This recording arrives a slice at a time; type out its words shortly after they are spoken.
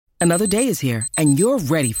Another day is here, and you're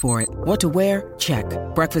ready for it. What to wear? Check.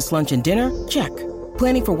 Breakfast, lunch, and dinner? Check.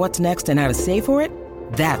 Planning for what's next and how to save for it?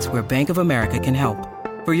 That's where Bank of America can help.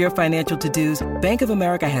 For your financial to-dos, Bank of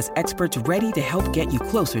America has experts ready to help get you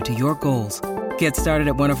closer to your goals. Get started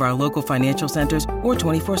at one of our local financial centers or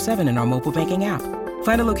 24/7 in our mobile banking app.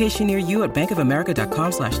 Find a location near you at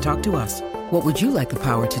bankofamerica.com/talktous. What would you like the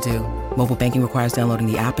power to do? Mobile banking requires downloading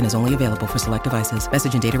the app and is only available for select devices.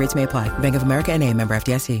 Message and data rates may apply. Bank of America N.A., member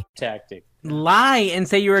FDIC. Tactic. Lie and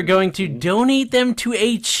say you are going to donate them to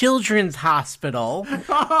a children's hospital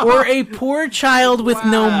or a poor child with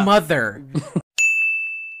no mother.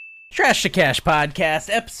 Trash to Cash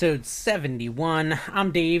Podcast, episode 71.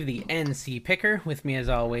 I'm Dave, the NC Picker. With me, as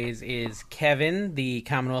always, is Kevin, the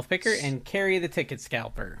Commonwealth Picker, and Carrie, the Ticket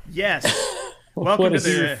Scalper. Yes. Welcome to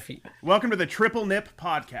the Triple Nip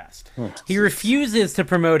Podcast. He refuses to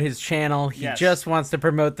promote his channel. He just wants to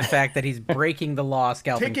promote the fact that he's breaking the law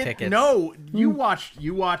scalping tickets. No, you watched the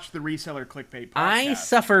Reseller Clickbait podcast. I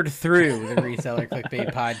suffered through the Reseller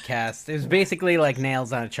Clickbait podcast. It was basically like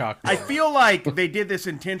nails on a chalkboard. I feel like they did this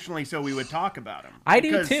intentionally so we would talk about them. I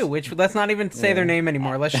do too, which let's not even say their name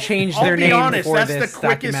anymore. Let's change their name honest, before that's this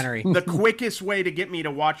documentary. The quickest way to get me to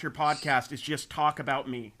watch your podcast is just talk about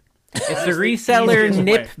me. It's the Reseller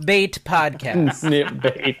Nip Bait podcast. Nip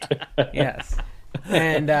Bait. Yes.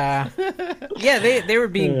 And, they were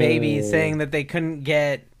being babies saying that they couldn't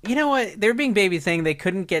get... You know what? They were being babies saying they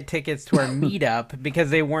couldn't get tickets to our meetup because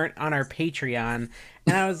they weren't on our Patreon.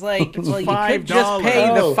 And I was like, well, you could just pay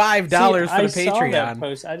the $5 for the Patreon. Saw that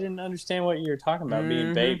post. I didn't understand what you were talking about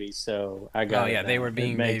being babies, so I got it. Oh, yeah, they were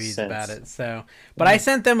being babies sense. about it. So, but I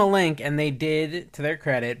sent them a link, and they did, to their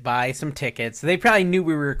credit, buy some tickets. They probably knew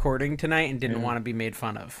we were recording tonight and didn't want to be made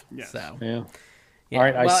fun of. Yes. So, yeah. Yeah. All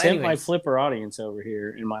right, I sent anyways. my Flipper audience over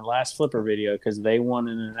here in my last Flipper video because they want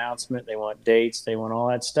an announcement, they want dates, they want all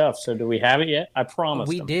that stuff. So do we have it yet? I promise.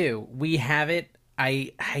 We do. We have it.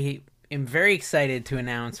 I am very excited to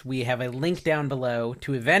announce we have a link down below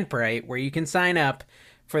to Eventbrite where you can sign up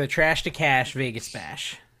for the Trash to Cash Vegas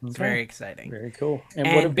Bash. It's very exciting. Very cool. And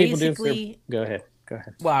what do people do for... Go ahead.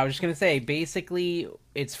 Well, I was just going to say, basically,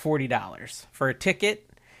 it's $40 for a ticket.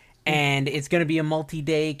 And it's going to be a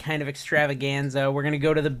multi-day kind of extravaganza. We're going to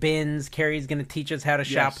go to the bins. Carrie's going to teach us how to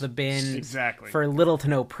shop the bins for little to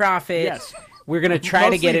no profit. Yes. We're going to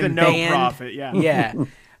try to get it banned. No profit, yeah. Yeah.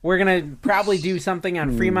 We're going to probably do something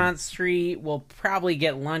on Fremont Street. We'll probably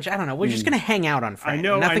get lunch. I don't know. We're just going to hang out on Friday.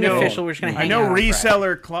 Nothing official. We're just going to hang out on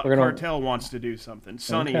Reseller Cartel wants to do something.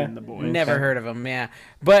 Sonny and the boys. Never heard of them, yeah.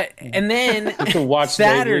 But, and then you can watch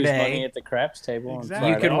Saturday. Dave lose money at the craps table on Friday.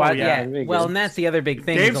 You could watch, Well, and that's the other big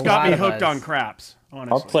thing. Dave's got me hooked on craps,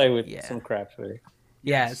 honestly. I'll play with some craps with you.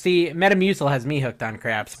 Yeah, see, Metamucil has me hooked on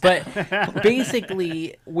craps. But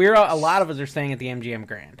basically, a lot of us are staying at the MGM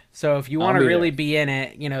Grand. So if you want to really be in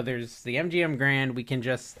it, there's the MGM Grand.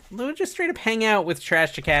 We'll just straight up hang out with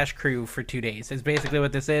Trash to Cash crew for 2 days. Is basically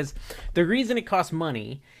what this is. The reason it costs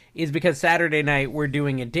money is because Saturday night we're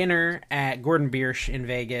doing a dinner at Gordon Biersch in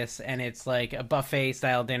Vegas, and it's like a buffet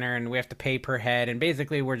style dinner, and we have to pay per head, and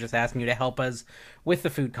basically we're just asking you to help us with the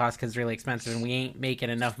food costs because it's really expensive, and we ain't making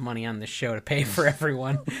enough money on this show to pay for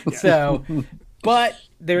everyone. So, but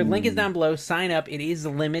their link is down below. Sign up. It is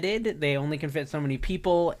limited. They only can fit so many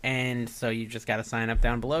people, and so you just got to sign up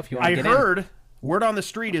down below if you want to get in. I heard word on the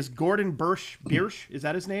street is Gordon Biersch, is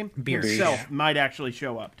that his name? Biersch himself might actually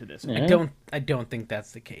show up to this. Yeah. I don't think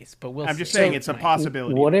that's the case, but we'll. I'm just saying it's a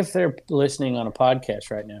possibility. What if they're listening on a podcast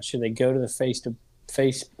right now? Should they go to the Trash to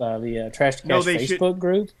Cash Facebook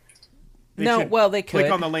group? They could.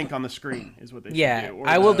 Click on the link on the screen is what they should do.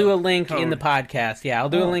 I will do a link in the podcast. Yeah, I'll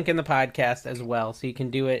do a link in the podcast as well, so you can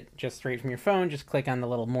do it just straight from your phone. Just click on the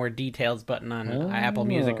little more details button on Apple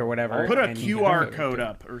Music or whatever. I'll put a QR code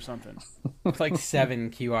up or something. It's like 7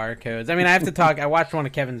 QR codes. I mean, I have to talk. I watched one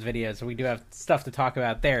of Kevin's videos, so we do have stuff to talk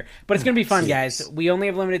about there. But it's going to be fun, guys. We only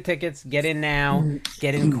have limited tickets. Get in now.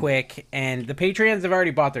 Get in quick. And the Patreons have already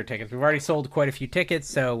bought their tickets. We've already sold quite a few tickets,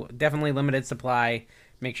 so definitely limited supply.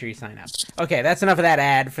 Make sure you sign up. Okay, that's enough of that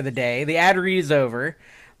ad for the day. The ad read is over.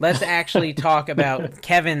 Let's actually talk about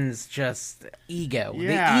Kevin's just ego.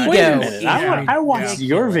 Yeah. The ego. Wait a minute. I watched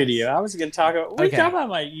your video. I was going to talk about... Talk about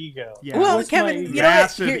my ego. Yeah. Well, Kevin,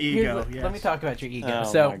 massive ego. Let me talk about your ego.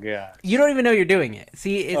 Oh, my God. You don't even know you're doing it.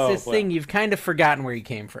 See, it's thing you've kind of forgotten where you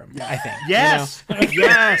came from, I think. Yes.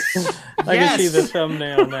 Yes. I can see the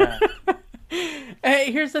thumbnail now.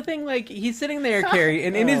 Hey, here's the thing, like, he's sitting there, Carrie,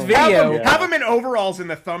 and in his video... Have him in overalls in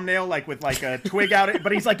the thumbnail, like, with, like, a twig out,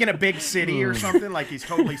 but he's, like, in a big city or something, like he's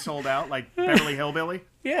totally sold out, like Beverly Hillbilly.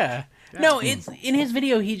 Yeah. No, it's in his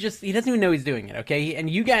video. He doesn't even know he's doing it. Okay, and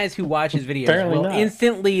you guys who watch his videos Apparently will not.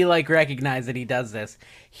 instantly like recognize that he does this.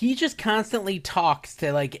 He just constantly talks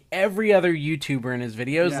to like every other YouTuber in his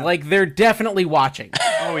videos, like they're definitely watching.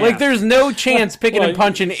 Oh, yeah. Like there's no chance Pickin' and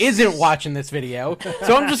Punchin' isn't watching this video.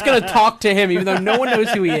 So I'm just gonna talk to him, even though no one knows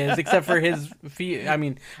who he is except for his. I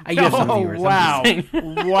mean, I have some viewers. Wow!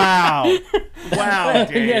 Wow! Wow!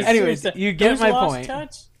 Dave. Anyways, you get my point.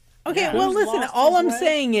 Touch? Okay, Yeah. well, Who's listen, lost all his I'm way?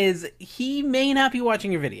 saying is he may not be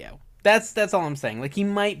watching your video. That's all I'm saying. Like, he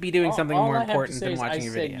might be doing something more important than watching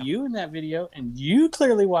your video. I said you in that video, and you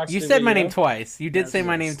clearly watched You the said my video. name twice. You did say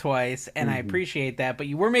my name twice, and I appreciate that, but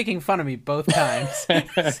you were making fun of me both times.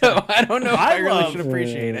 So I don't know if I really should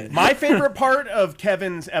appreciate it. My favorite part of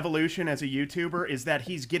Kevin's evolution as a YouTuber is that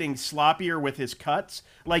he's getting sloppier with his cuts.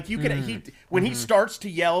 Like you can, when he starts to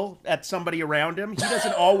yell at somebody around him, he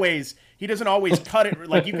doesn't always cut it.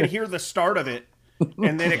 Like you can hear the start of it,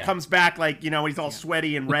 and then it comes back like he's all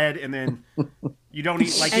sweaty and red, and then you don't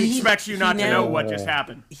like he expects you not to know what just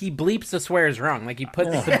happened. He bleeps the swears wrong. Like he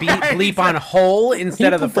puts the bleep on whole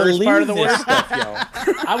instead of the first part of the word.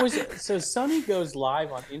 So Sonny goes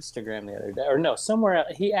live on Instagram the other day, or no, somewhere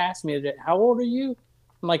else. He asked me, "How old are you?"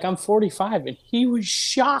 I'm like, "I'm 45," and he was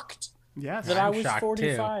shocked that I was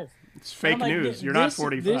 45. Too. It's fake news. You're not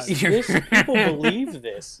 45. People believe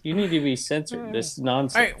this. You need to be censored. This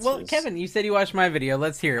nonsense. All right, well, Kevin, you said you watched my video.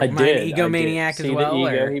 Let's hear it. I Mine did. Egomaniac See as well. The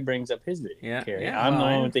ego, or... he brings up his video. Yeah, Carrie. yeah, I'm the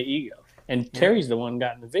well, one with the ego, and Carrie's the one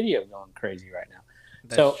got in the video going crazy right now.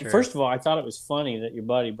 That's true. First of all, I thought it was funny that your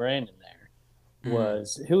buddy Brandon there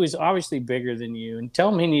who is obviously bigger than you, and tell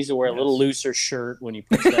him he needs to wear a little looser shirt when he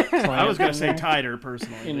puts that clamp. I was going to say in there. tighter,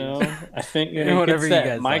 personally. I think whatever gets you that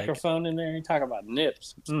guys microphone in there. You talk about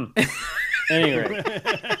nips. Anyway,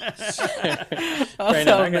 I'll Brandon,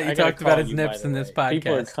 tell him that you I gotta talked about call his you, by nips the in this way. podcast.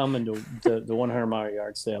 People are coming to the 100 mile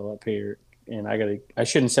yard sale up here, and I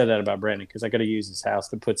shouldn't say that about Brandon because I got to use his house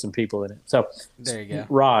to put some people in it. So There you go.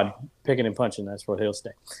 Rod, Picking and Punching, that's where he'll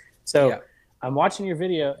stay. So I'm watching your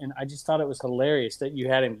video, and I just thought it was hilarious that you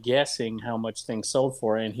had him guessing how much things sold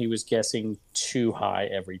for, and he was guessing too high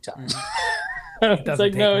every time. It's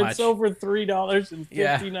like, no, it's over $3.59.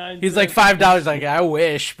 Yeah. He's like $5. Like, I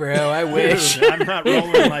wish, bro. I wish. Dude, I'm not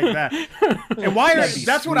rolling like that. And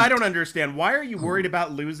that's what I don't understand. Why are you worried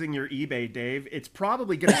about losing your eBay, Dave? It's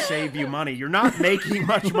probably going to save you money. You're not making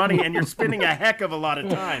much money, and you're spending a heck of a lot of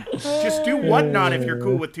time. Just do Whatnot if you're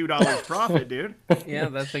cool with $2 profit, dude. Yeah,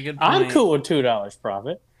 that's a good point. I'm cool with $2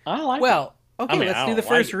 profit. I like it. Okay, let's do the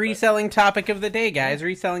first reselling topic of the day, guys.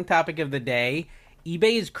 Reselling topic of the day.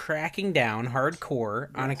 eBay is cracking down hardcore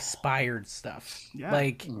on expired stuff. Yeah.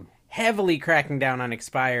 Like, heavily cracking down on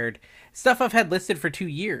expired. Stuff I've had listed for 2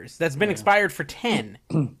 years that's been expired for 10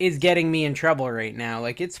 is getting me in trouble right now.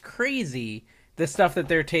 Like, it's crazy, the stuff that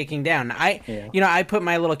they're taking down. I put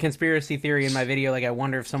my little conspiracy theory in my video. Like, I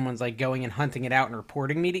wonder if someone's, like, going and hunting it out and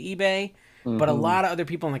reporting me to eBay. But a lot of other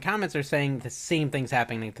people in the comments are saying the same thing's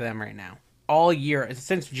happening to them right now. All year,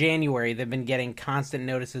 since January, they've been getting constant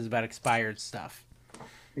notices about expired stuff.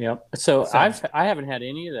 Yep. So I haven't had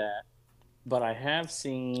any of that, but I have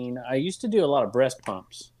seen. I used to do a lot of breast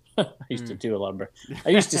pumps. I used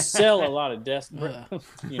to sell a lot of desk. You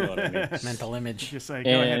know what I mean? Mental image. Just like,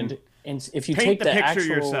 go ahead and if you paint take the the picture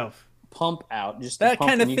actual yourself. Pump out, just that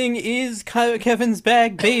kind of thing is Kevin's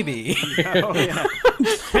bag, baby. Oh, yeah.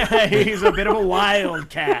 He's a bit of a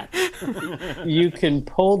wildcat. You can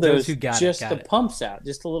pull those the pumps out,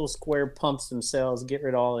 just the little square pumps themselves. Get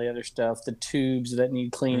rid of all the other stuff, the tubes that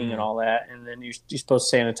need cleaning and all that, and then you're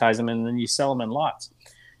supposed to sanitize them, and then you sell them in lots.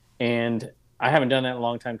 And I haven't done that in a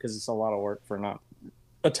long time because it's a lot of work for not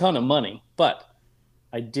a ton of money. But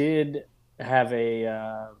I did have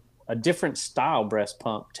a different style breast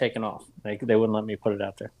pump taken off. They wouldn't let me put it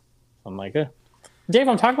out there. I'm like, Dave,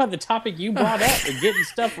 I'm talking about the topic you brought up, and getting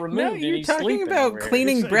stuff removed. No, you're talking about over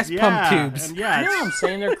cleaning breast pump tubes. No, I'm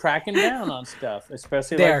saying they're cracking down on stuff,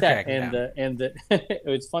 especially like that. And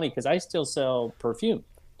it's funny because I still sell perfume.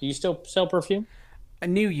 Do you still sell perfume? A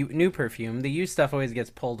new perfume. The used stuff always gets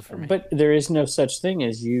pulled for me. But there is no such thing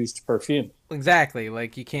as used perfume. Exactly.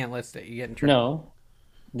 Like, you can't list it. You get in trouble.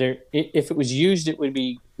 No. If it was used, it would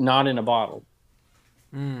be not in a bottle.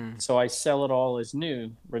 So I sell it all as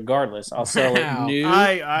new, regardless. I'll sell it new.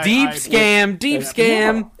 Deep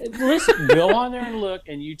scam. Listen, go on there and look,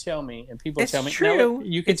 and you tell me, and people tell me. It's true. No,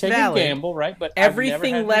 you can take valid. a gamble, right? But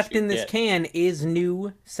everything left in this can is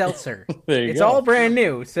new seltzer. It's all brand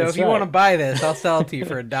new. So if you want to buy this, I'll sell it to you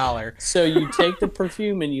for $1. So you take the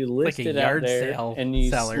perfume and you list like it out there, and you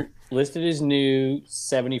seller. list it as new,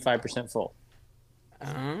 75% full.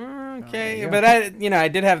 Okay, but I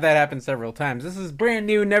did have that happen several times. This is brand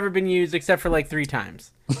new, never been used except for like 3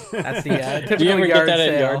 times. That's the typical Do you ever yard get that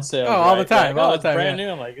sale. at yard sale? Oh, all the time, all the time. Brand new.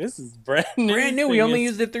 I'm like, this is brand new. Brand new. We only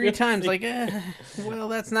used it 3 times. Like, well,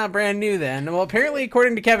 that's not brand new then. Well, apparently,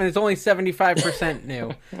 according to Kevin, it's only 75%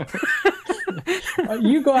 new.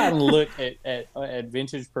 You go out and look at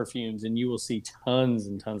vintage perfumes, and you will see tons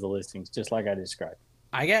and tons of listings, just like I described.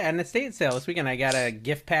 I got an estate sale this weekend. I got a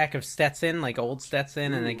gift pack of Stetson, like old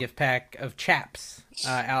Stetson, and a gift pack of Chaps,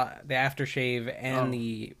 the aftershave and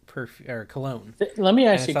the cologne. Let me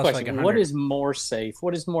ask you a question. Like what is more safe?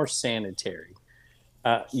 What is more sanitary?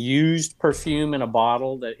 Used perfume in a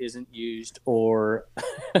bottle that isn't used, or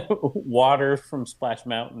water from Splash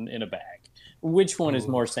Mountain in a bag? Which one is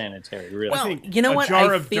more sanitary, really? Well, you know what?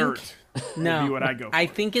 Jar of dirt. No, what I go for. I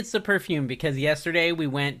think it's the perfume, because yesterday we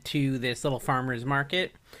went to this little farmer's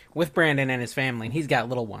market with Brandon and his family, and he's got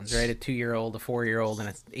little ones, right? A 2-year-old, a 4-year-old, and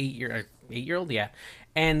an 8-year-old, yeah.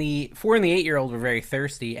 And the 4 and the 8-year-old were very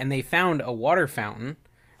thirsty, and they found a water fountain,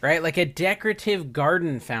 right? Like a decorative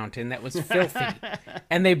garden fountain that was filthy.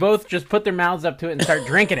 And they both just put their mouths up to it and start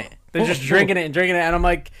drinking it. They're just drinking it, and I'm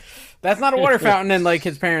like, that's not a water fountain. And like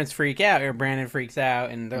his parents freak out, or Brandon freaks out,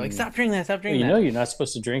 and they're like, stop drinking that, stop drinking that. You know you're not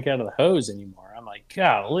supposed to drink out of the hose anymore. I'm like,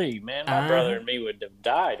 golly, man, my brother and me would have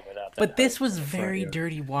died without that. But this was very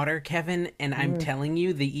dirty water, Kevin, and I'm telling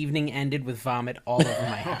you, the evening ended with vomit all over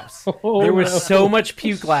my house. There was so much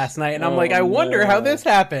puke last night, and I'm like, I wonder how this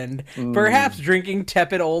happened. Perhaps drinking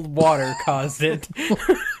tepid old water caused it.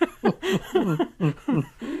 But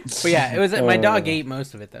yeah, it was. My dog ate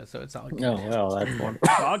most of it though, so it's all good. Oh well, that's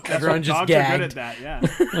wonderful. Everyone just dogs gagged. are good at that. Yeah,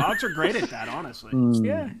 dogs are great at that. Honestly.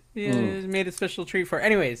 Yeah, it made a special treat for.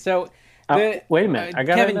 Anyway, so. Wait a minute, I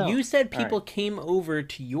gotta Kevin, know. you said people came over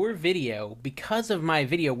to your video because of my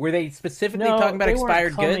video. Were they specifically talking about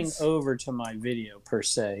expired goods? They weren't coming over to my video per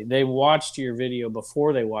se. They watched your video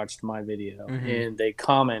before they watched my video, and they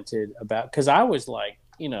commented about, because I was like,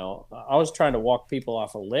 I was trying to walk people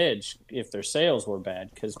off a ledge if their sales were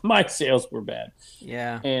bad, because my sales were bad.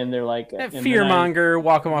 Yeah. And they're like... Fearmonger,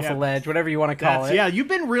 walk them off a ledge, whatever you want to call it. Yeah, you've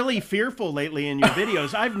been really fearful lately in your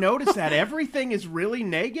videos. I've noticed that. Everything is really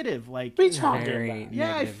negative. Like,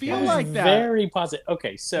 yeah, I feel like that. Very positive.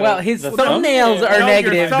 Okay, so... Well, his thumbnails are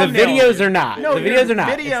negative. The videos are not. No, the videos are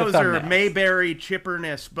not. Videos are Mayberry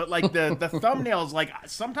chipperness, but like the thumbnails, like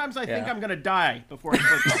sometimes I think I'm going to die before I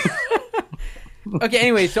click them. Okay,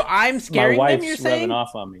 anyway, so I'm scaring them, you're saying?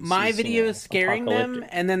 Off on me. My video is scaring them,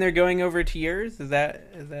 and then they're going over to yours? Is that...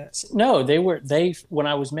 No, when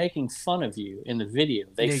I was making fun of you in the video,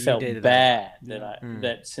 they felt bad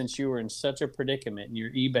that since you were in such a predicament and your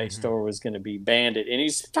eBay store was going to be banded, and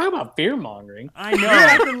he's talking about fear-mongering. I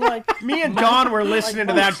know. Me and Don were listening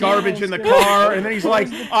to that garbage in the car, and then he's like,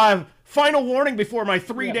 final warning before my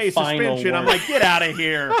 3-day suspension. I'm like, get out of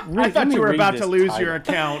here. I thought you were about to lose your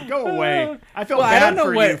account. Go away. I felt bad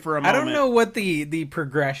for you for a moment. I don't know what the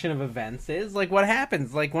progression of events is. Like, what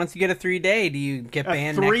happens? Like, once you get a 3-day, do you get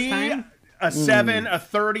banned next time? A 7, a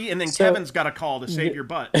 30, and then Kevin's got a call to save your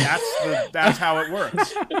butt. That's how it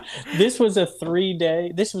works. This was a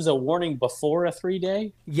 3-day. This was a warning before a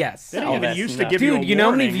 3-day? Yes. They didn't even used to give you a warning. Dude, you know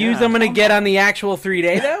how many views I'm going to get on the actual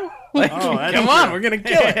 3-day, though? Like, come on, we're going to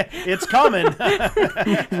kill it. It's coming.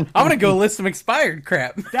 I'm going to go list some expired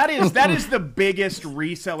crap. That is the biggest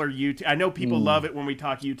reseller YouTube. I know people love it when we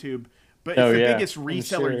talk YouTube. But it's the biggest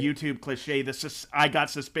reseller YouTube cliche. I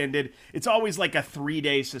got suspended. It's always like a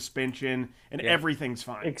 3-day suspension, and everything's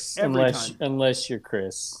fine. Unless you're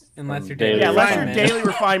Chris. Unless you're daily refinement. Unless you're daily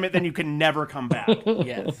refinement, then you can never come back.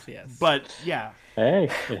 Yes. But yeah. Hey,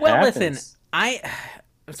 listen,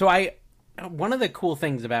 one of the cool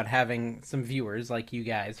things about having some viewers like you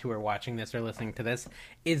guys who are watching this or listening to this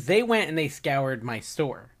is they went and they scoured my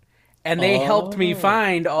store. And they helped me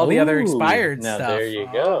find all the other expired stuff. There you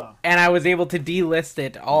go. And I was able to delist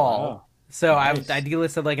it all. Wow. So nice. I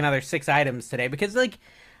delisted like another 6 items today because, like,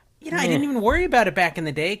 I didn't even worry about it back in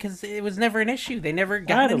the day because it was never an issue. They never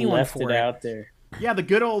got anyone for it. Out there. Yeah, the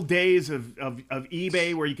good old days of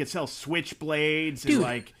eBay where you could sell switchblades and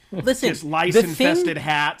like just lice-infested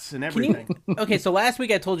hats and everything. Okay, so last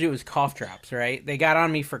week I told you it was cough drops, right? They got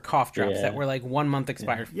on me for cough drops that were like 1 month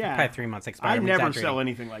expired, probably 3 months expired. I never sell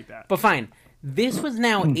anything like that. But fine, this was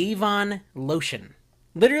now Avon lotion,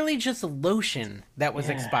 literally just lotion that was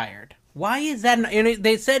expired. Why is that?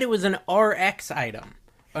 They said it was an RX item,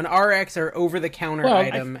 an RX or over-the-counter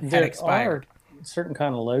item had expired. Certain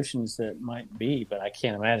kind of lotions that might be, but I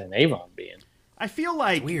can't imagine Avon being. I feel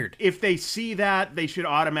like if they see that, they should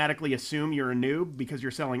automatically assume you're a noob because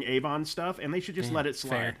you're selling Avon stuff, and they should just let it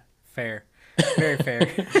slide. Fair. Very fair.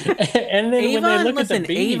 And then Avon, when they look listen, at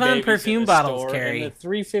the Beanie Avon Babies perfume in the bottles store carry. and the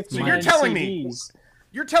 359 So CDs.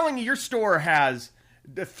 you're telling me your store has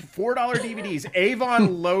the $4 DVDs,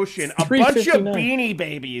 Avon lotion, a bunch of Beanie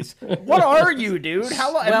Babies. What are you, dude?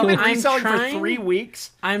 How long? Have you been reselling for 3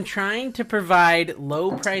 weeks? I'm trying to provide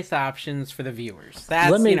low price options for the viewers.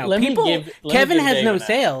 That's Kevin has no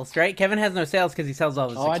sales, right? Kevin has no sales because he sells all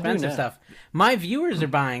this expensive stuff. My viewers are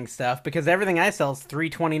buying stuff because everything I sell is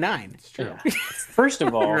 $3.29. It's true. Yeah. First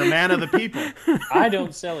of all, you're a man of the people. I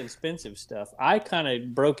don't sell expensive stuff. I kind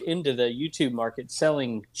of broke into the YouTube market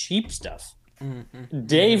selling cheap stuff. Mm-hmm.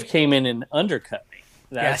 Dave came in and undercut me.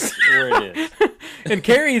 That's where it is. And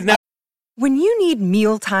Carrie's now. When you need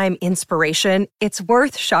mealtime inspiration, it's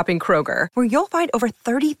worth shopping Kroger, where you'll find over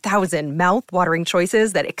 30,000 mouth-watering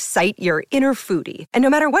choices that excite your inner foodie. And no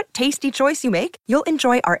matter what tasty choice you make, you'll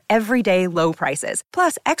enjoy our everyday low prices,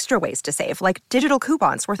 plus extra ways to save, like digital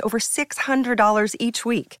coupons worth over $600 each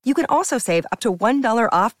week. You can also save up to $1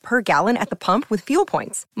 off per gallon at the pump with fuel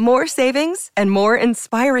points. More savings and more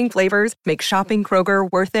inspiring flavors make shopping Kroger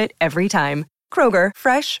worth it every time. Kroger,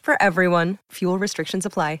 fresh for everyone. Fuel restrictions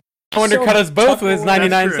apply. Undercut us both with his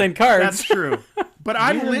 99-cent cards. That's true. But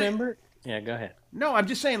I remember. Yeah, go ahead. No, I'm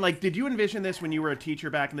just saying, like, did you envision this when you were a teacher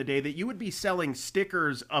back in the day, that you would be selling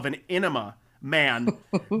stickers of an enema man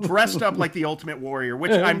dressed up like the Ultimate Warrior,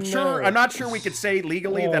 which I'm not sure we could say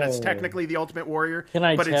legally that it's technically the Ultimate Warrior,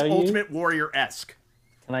 but it's Ultimate Warrior-esque.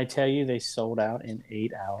 Can I tell you they sold out in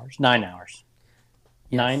 8 hours? 9 hours.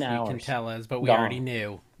 Yes, 9 hours. You can tell us, but we already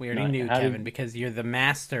knew. We already knew, Kevin, because you're the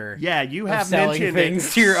master. Yeah, you have selling mentioned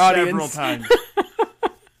things to your audience several times.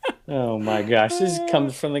 Oh my gosh, this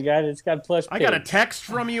comes from the guy that's got plush pigs. I got a text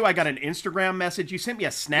from you. I got an Instagram message. You sent me a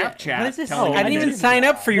Snapchat. What is this? I didn't even sign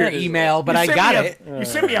up for your email, but I got it. You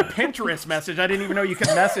sent me a Pinterest message. I didn't even know you could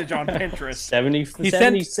message on Pinterest.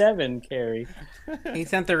 77, Carrie. He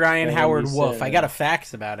sent the Ryan Howard woof. I got a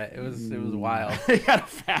fax about it. It was wild. He got a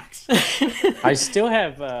fax. I still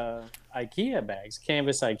have IKEA bags,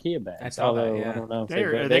 canvas IKEA bags. I saw that, yeah. I don't know if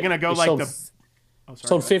are they going to go like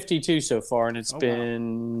sold 52 so far, and it's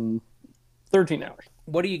been 13 hours.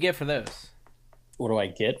 What do you get for those? What do I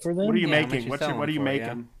get for them? What are you making? What are you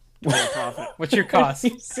making? Profit. What's your cost?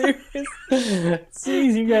 Serious?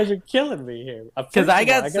 Jeez, you guys are killing me here. Because I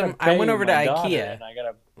went over to IKEA. And I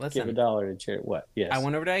gotta give $1 to charity. What? Yes. I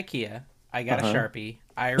went over to IKEA. I got a Sharpie.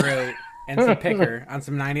 I wrote and some picker on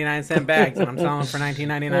some 99-cent bags, and I'm selling them for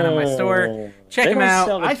 $19.99 on my store. Check them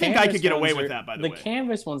out. I think I could get away with that. By the way, the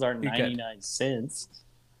canvas ones aren't 99 cents.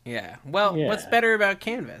 Yeah. Well, what's better about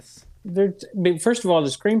canvas? First of all,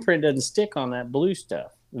 the screen print doesn't stick on that blue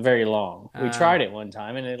stuff very long. We tried it one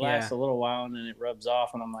time, and it lasts a little while, and then it rubs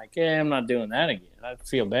off, and I'm like, I'm not doing that again. I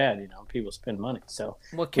feel bad, people spend money. So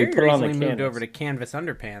Carrie recently moved over to canvas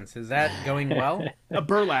underpants. Is that going well? A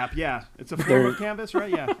burlap, yeah. It's a form of canvas, right?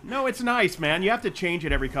 Yeah. No, it's nice, man. You have to change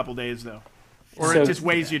it every couple days, though. Or it just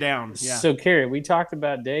weighs you down. Yeah. So, Carrie, we talked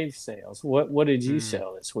about Dave's sales. What did you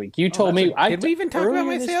sell this week? You told me. Did we even talk about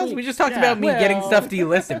my sales? We just talked about me getting stuff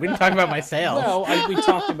delisted. We didn't talk about my sales. Well, we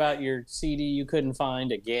talked about your CD you couldn't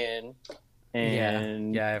find again.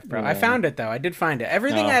 And I found it, though. I did find it.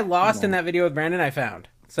 Everything I lost in that video with Brandon, I found.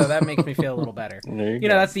 So that makes me feel a little better.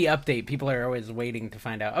 That's the update. People are always waiting to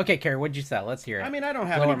find out. Okay, Carrie, what'd you sell? Let's hear it. I mean, I don't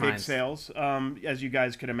have any big sales, as you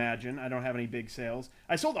guys could imagine. I don't have any big sales.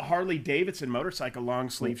 I sold a Harley Davidson motorcycle long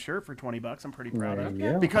sleeve shirt for $20. I'm pretty proud of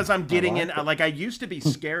it. Because I'm getting in. Like, I used to be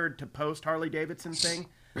scared to post Harley Davidson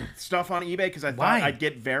stuff on eBay because I thought I'd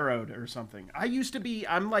get Veroed or something.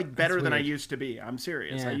 I'm like better than I used to be. I'm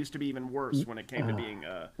serious. I used to be even worse when it came to being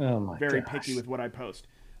very picky with what I post.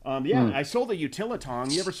 I sold a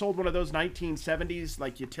Utilitong. You ever sold one of those 1970s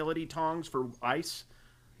like utility tongs for ice?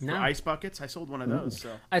 No. For ice buckets? I sold one of those. So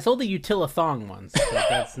I sold the Utilithong once. But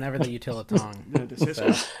that's never the Utilitong.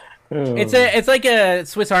 It's like a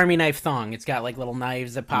Swiss Army knife thong. It's got like little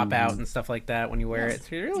knives that pop out and stuff like that when you wear it.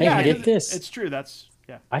 It's really get this. It's true.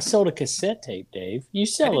 I sold a cassette tape, Dave. You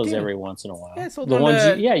sell those every once in a while. Yeah, I sold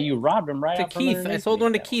one you robbed them right out from Keith. I sold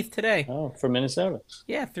one to Keith today. Oh, from Minnesota.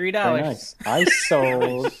 Yeah, $3. Very nice. I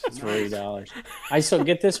sold $3. I sold,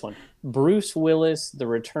 get this one, Bruce Willis, The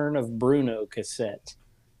Return of Bruno cassette,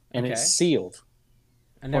 and it's sealed.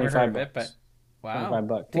 I never heard of it, but wow.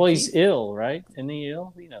 $25. Well, he's ill, right? Isn't he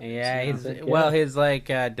ill? Yeah, his like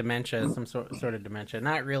dementia, some sort of dementia,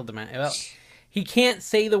 not real dementia. Well. He can't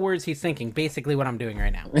say the words he's thinking. Basically, what I'm doing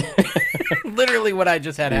right now. Literally, what I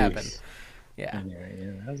just had happen. Yeah,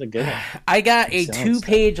 that was a good one. I got a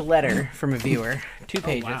 2-page letter from a viewer. 2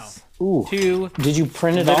 pages. Wow. Ooh. Did you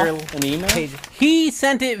print it off an email? Pages. He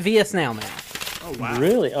sent it via snail mail. Oh, wow.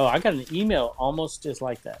 Really? Oh, I got an email almost just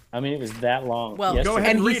like that. I mean, it was that long. Well, yesterday. Go ahead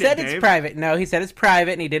and and he read said it, it's Dave. private. No, he said it's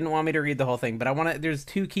private, and he didn't want me to read the whole thing. But there's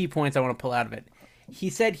 2 key points I want to pull out of it. He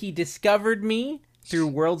said he discovered me through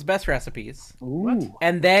World's Best Recipes, Ooh,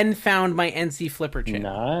 and then found my NC Flipper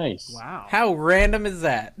channel. nice. Wow. How random is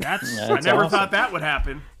that? I That's never awesome. thought that would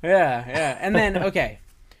happen. Yeah. And then, okay.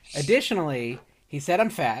 Additionally, he said I'm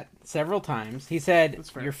fat several times. He said,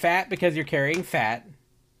 fair. you're fat because you're carrying fat.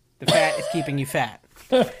 The fat is keeping you fat.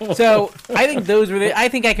 So I think I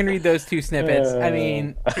think I can read those 2 snippets. I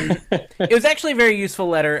mean, it was actually a very useful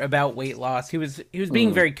letter about weight loss. He was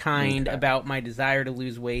being very kind about my desire to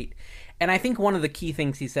lose weight. And I think one of the key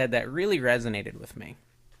things he said that really resonated with me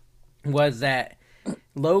was that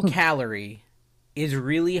low calorie is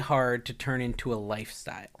really hard to turn into a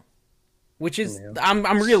lifestyle. Which is, I'm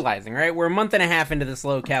realizing, right? We're a month and a half into this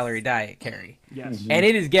low calorie diet, Carrie. Yes. And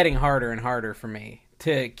it is getting harder and harder for me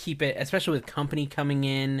to keep it, especially with company coming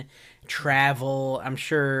in, travel. I'm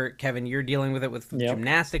sure, Kevin, you're dealing with it with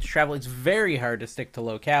gymnastics, travel. It's very hard to stick to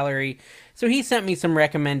low calorie. So he sent me some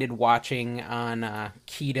recommended watching on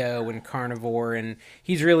keto and carnivore, and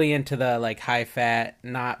he's really into the like high fat,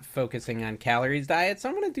 not focusing on calories diet. So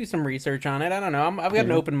I'm going to do some research on it. I don't know. I've got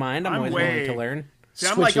an open mind. I'm always willing to learn. See,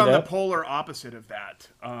 I'm Switch like it on up. the polar opposite of that.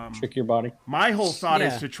 Trick your body. My whole thought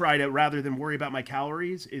Yeah. is to try to, rather than worry about my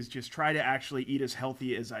calories, is just try to actually eat as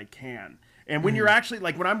healthy as I can. And when you're actually,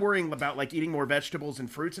 like, when I'm worrying about, like, eating more vegetables and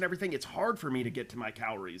fruits and everything, it's hard for me to get to my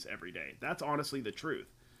calories every day. That's honestly the truth.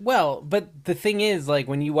 Well, but the thing is, like,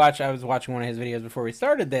 when you watch, I was watching one of his videos before we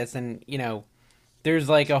started this, and, you know, there's,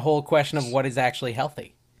 like, a whole question of what is actually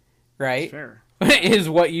healthy, right? Fair. Is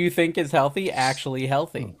what you think is healthy actually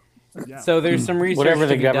healthy? Yeah. So there's some research Whatever to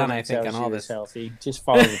the be done, government I think, tells on all you this. is healthy. Just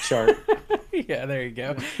follow the chart. Yeah, there you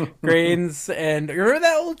go. Grains and remember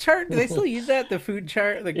that old chart? Do they still use that? The food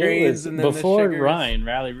chart, the grains, and then before the sugars? Ryan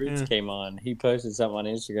Rally Roots came on. He posted something on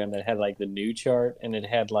Instagram that had like the new chart, and it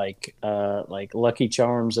had like Lucky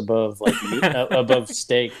Charms above above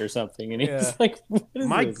steak or something. And he's like, "What is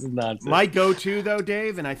this nonsense?" My go-to, though,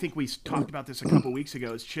 Dave, and I think we talked about this a couple weeks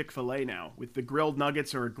ago, is Chick-fil-A now with the grilled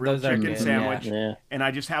nuggets or a grilled Those are chicken good, sandwich. yeah. And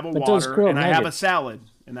I just have a But those water, grilled and I have a nuggets- salad,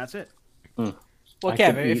 and that's it. Well, I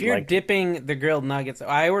Kevin, could if eat, you're like- dipping the grilled nuggets,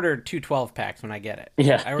 I order 2 12-packs when I get it.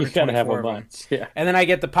 Yeah, I order you gotta have 24 a of them. bunch. Yeah. And then I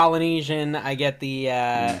get the Polynesian, I get the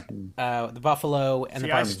buffalo, and the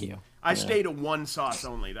See, barbecue. I stay to one sauce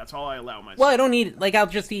only. That's all I allow myself. Well, I don't need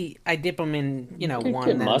I dip them in, one. Get and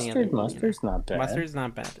then the mustard. other. Mustard's not bad. Mustard's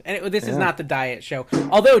not bad. And this is not the diet show.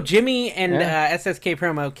 Although Jimmy and SSK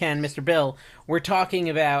Promo, Ken, Mr. Bill, were talking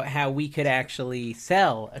about how we could actually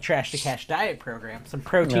sell a Trash to Cash diet program. Some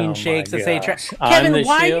protein Oh, shakes my that say gosh. Kevin, On the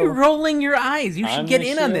why are you show? rolling your eyes? You should On get the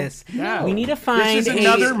in on show? this. Yeah. We need to find This is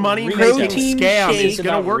another a money-making protein scam. shake It's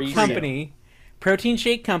gonna work for you. company. Protein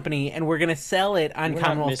shake company, and we're going to sell it on We're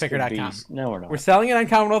not Mr. CommonwealthPicker.com. Beast. No, we're not. We're selling it on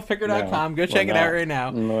CommonwealthPicker.com. Go we're check it out not. right now.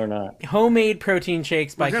 No, we're not. Homemade protein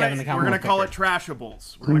shakes by Kevin the We're Commonwealth gonna call it Picker.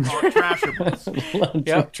 Trashables. We're gonna call it Trashables. Lunch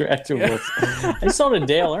Yep. with Tractables. I saw the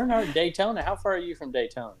Dale Earnhardt Daytona. How far are you from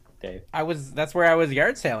Daytona, Dave? That's where I was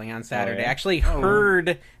yard sailing on Saturday. yeah? I actually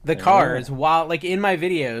heard the cars while, like, in my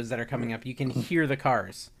videos that are coming up, you can hear the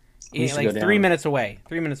cars. used to Like go 3 down. minutes away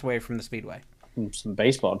from the speedway. Some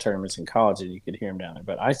baseball tournaments in college, and you could hear him down there.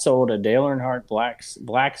 But I sold a Dale Earnhardt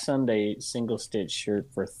Black Sunday single stitch shirt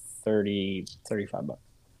for $35.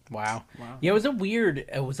 Wow. Yeah, it was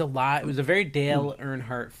a lot. It was a very Dale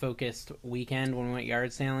Earnhardt focused weekend when we went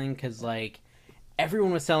yard sailing, because, like,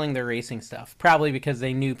 everyone was selling their racing stuff, probably because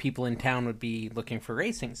they knew people in town would be looking for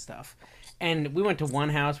racing stuff. And we went to one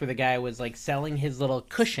house where the guy was, like, selling his little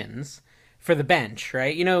cushions for the bench,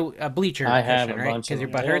 right? You know, a bleacher I cushion, have a right? bunch Because of your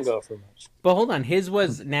them. butt They don't hurts. go for much. But hold on, his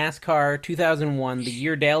was NASCAR 2001, the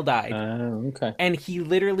year Dale died, Okay. and he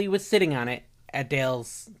literally was sitting on it at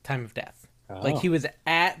Dale's time of death. Like, he was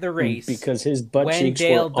at the race Because his butt when cheeks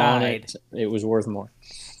Dale were on died. it was worth more.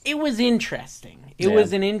 It was interesting. It Yeah.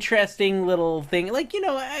 was an interesting little thing. Like, you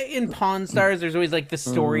know, in Pawn Stars, there's always, like, the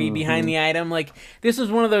story behind the item. Like, this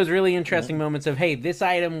was one of those really interesting moments of, hey, this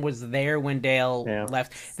item was there when Dale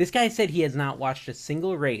left. This guy said he has not watched a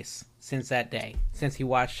single race since that day, since he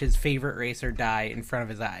watched his favorite racer die in front of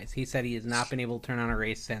his eyes. He said he has not been able to turn on a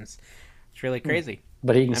race since. It's really crazy.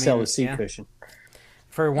 But he can sell mean, a seat yeah. cushion.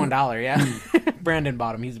 For $1, yeah. Brandon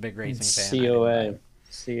bought him. He's a big racing fan.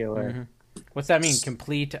 COA. What's that mean?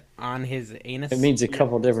 Complete on his anus? It means a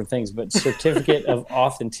couple different things, but certificate of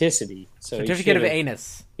authenticity. So Certificate of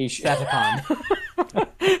anus. He should. Satipon.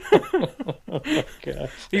 God.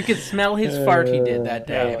 You could smell his fart he did that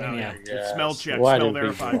day. Oh, Yeah. Smell check, Why smell do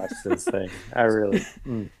people verified. watch this thing? I really.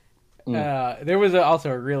 There was also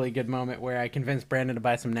a really good moment where I convinced Brandon to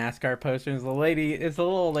buy some NASCAR posters. It's a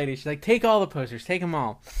little old lady. She's like, take all the posters, take them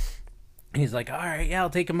all. And he's like, all right, yeah, I'll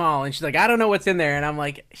take them all. And she's like, I don't know what's in there. And I'm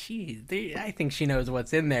like, I think she knows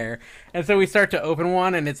what's in there. And so we start to open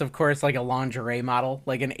one, and it's, of course, like a lingerie model,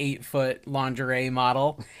 like an 8-foot lingerie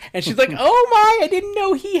model. And she's like, oh, my, I didn't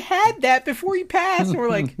know he had that before he passed. And we're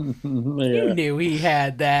like, you knew he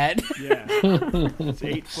had that. Yeah, it's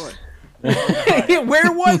 8 foot.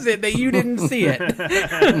 Where was it that you didn't see it?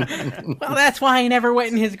 Well, that's why I never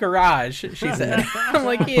went in his garage, she said. I'm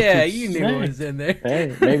like, yeah, you knew it was in there.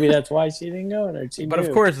 Hey, maybe that's why she didn't go in there. But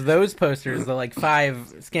of course, those posters, the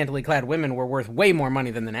 5 scantily clad women, were worth way more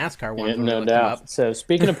money than the NASCAR ones. Yeah, no doubt. So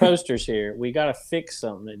speaking of posters here, we got to fix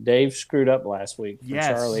something that Dave screwed up last week from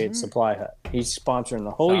Charlie at Supply Hut. He's sponsoring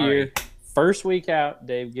the whole year. First week out,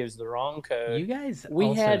 Dave gives the wrong code. You guys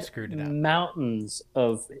screwed it up. Mountains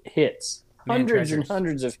of hits, hundreds and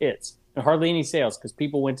hundreds of hits, and hardly any sales because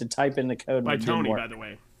people went to type in the code. By Tony, by the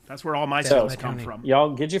way. That's where all my sales come from.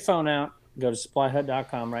 Y'all get your phone out, go to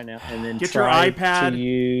supplyhut.com right now, and then get your iPad to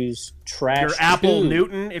use Trash your Apple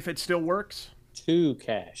Newton if it still works. 2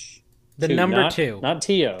 cash. The number 2, not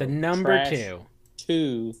TO. The number Trash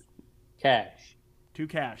 2 cash. 2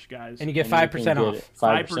 cash, guys. And you get 5% off.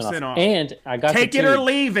 5% off. And I got Take it or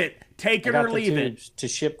leave it. Take it or leave it. To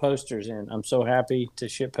ship posters in. I'm so happy to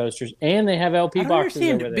ship posters. And they have LP boxes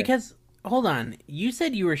over there. Because, hold on, you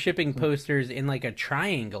said you were shipping posters in like a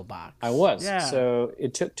triangle box. I was. Yeah. So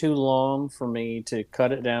it took too long for me to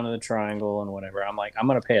cut it down to the triangle and whatever. I'm like, I'm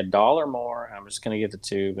going to pay $1 more. I'm just going to get the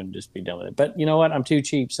tube and just be done with it. But you know what? I'm too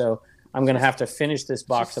cheap, so I'm going to have to finish this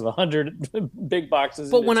box of 100 big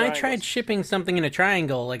boxes. But when I tried shipping something in a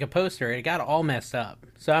triangle, like a poster, it got all messed up.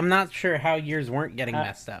 So I'm not sure how yours weren't getting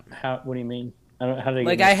messed up. What do you mean? I don't know, how did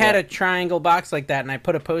it get I had a triangle box like that, and I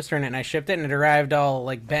put a poster in it, and I shipped it, and it arrived all,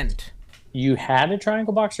 like, bent. You had a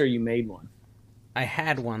triangle box, or you made one? I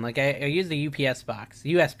had one. Like, I used the UPS box.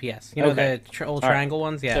 USPS. You know, the old triangle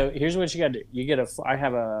ones? Yeah. So here's what you got to do. You get I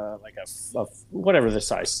have a whatever the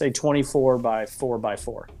size, say 24 by 4 by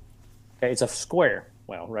 4. Okay, it's a square,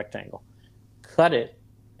 rectangle. Cut it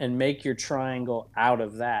and make your triangle out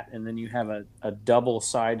of that, and then you have a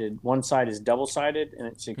double-sided. One side is double-sided, and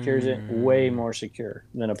it secures it way more secure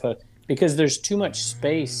than a post because there's too much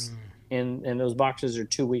space, and those boxes are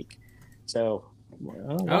too weak. So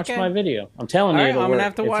watch my video. I'm telling you, I'm gonna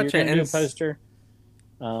have to watch it. If you're gonna do a poster,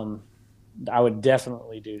 I would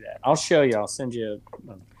definitely do that. I'll show you. I'll send you.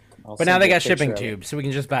 But now they got shipping tubes, so we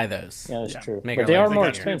can just buy those. Yeah, that's true. But they are more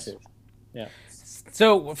expensive. Yeah.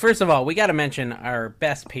 So, first of all, we got to mention our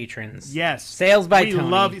best patrons. Yes. Sales by Tony. We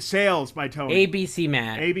love Sales by Tony. ABC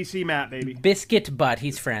Matt. ABC Matt, baby. Biscuit Butt.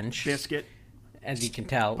 He's French. Biscuit. As you can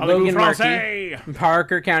tell. Logan Markey.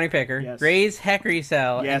 Parker County Picker. Yes. Ray's Heck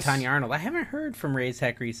Resell. Yes. And Tanya Arnold. I haven't heard from Ray's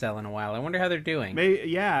Heck Resell in a while. I wonder how they're doing.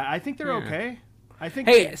 I think they're okay. I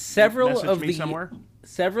think several of the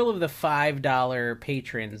 $5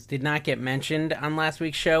 patrons did not get mentioned on last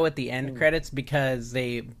week's show at the end credits because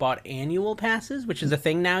they bought annual passes, which is a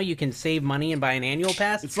thing now. You can save money and buy an annual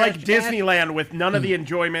pass. It's like Disneyland with none of the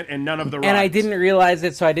enjoyment and none of the rides. And I didn't realize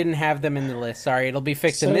it, so I didn't have them in the list. Sorry, it'll be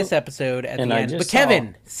fixed in this episode at the end. But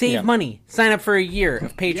Kevin, save money. Sign up for a year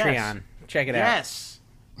of Patreon. Yes. Check it out.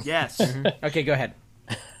 Yes. Okay, go ahead.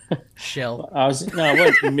 Shill. It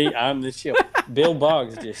wasn't me. I'm the shill. Bill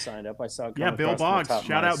Boggs just signed up. I saw. Bill Boggs.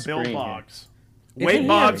 Shout out Bill Boggs. Wade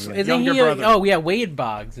Boggs' younger brother. Oh yeah, Wade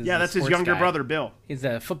Boggs. That's his younger brother, Bill. He's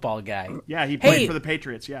a football guy. Yeah, he played for the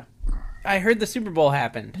Patriots. Yeah. I heard the Super Bowl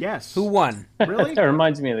happened. Yes. Who won? Really? That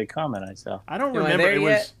reminds me of the comment I saw. I don't remember.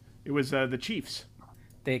 It was the Chiefs.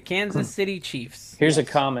 The Kansas City Chiefs. Here's a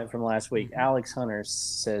comment from last week. Alex Hunter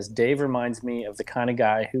says, Dave reminds me of the kind of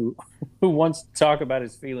guy who wants to talk about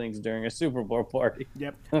his feelings during a Super Bowl party.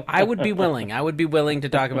 Yep. I would be willing. to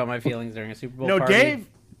talk about my feelings during a Super Bowl party. No,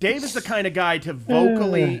 Dave is the kind of guy to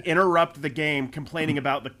vocally interrupt the game complaining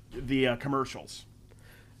about the commercials.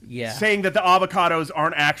 Yeah. Saying that the avocados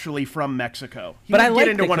aren't actually from Mexico. But I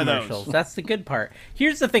like the commercials. That's the good part.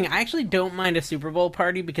 Here's the thing. I actually don't mind a Super Bowl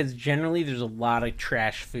party because generally there's a lot of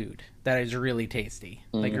trash food that is really tasty.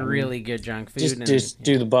 Like really good junk food. Just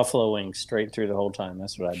do the buffalo wings straight through the whole time.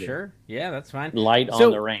 That's what I do.Ure. Yeah, that's fine. Light on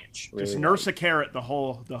the ranch. Really just nurse a carrot the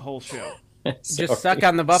whole show. Just suck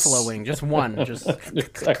on the buffalo wing. Just one. Just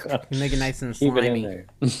make it nice and slimy. Keep it in there.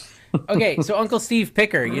 Okay, so Uncle Steve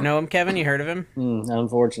Picker, you know him, Kevin? You heard of him?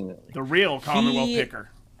 Unfortunately. The real Commonwealth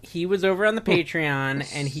Picker. He was over on the Patreon,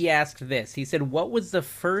 and he asked this. He said, what was the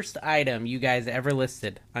first item you guys ever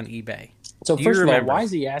listed on eBay? So first of all, why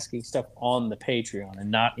is he asking stuff on the Patreon and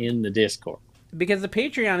not in the Discord? Because the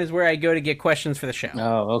Patreon is where I go to get questions for the show.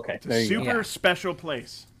 Oh, okay. It's a super special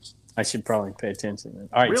place. I should probably pay attention then.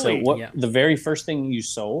 All right, really? So what? The very first thing you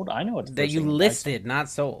sold? I know what that you listed, not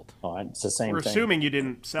sold. Oh, it's the same We're thing. assuming you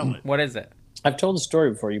didn't sell it. What is it? I've told the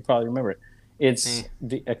story before. You probably remember it. It's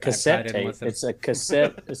a cassette tape. It's a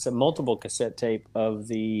cassette. It's a multiple cassette tape of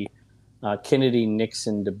the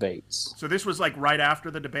Kennedy-Nixon debates. So this was like right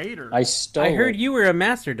after the debate, or I stole. I heard you were a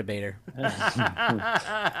master debater.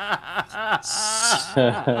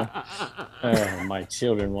 My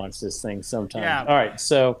children watch this thing sometimes. Yeah. All right,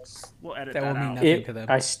 so we'll edit that that will mean out. nothing to them.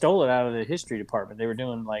 I stole it out of the history department. They were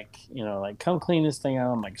doing like come clean this thing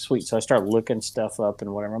out. I'm like, sweet. So I started looking stuff up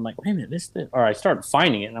and whatever. I'm like, wait a minute, this. Or I started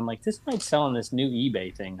finding it, and I'm like, this might sell on this new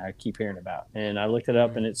eBay thing I keep hearing about. And I looked it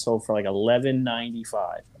up, and it sold for like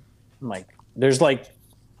 $11.95. I'm like, there's like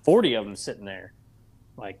 40 of them sitting there.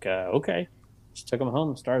 Like, okay. Just took them home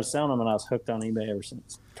and started selling them, and I was hooked on eBay ever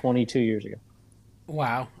since 22 years ago.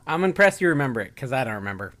 Wow. I'm impressed you remember it, because I don't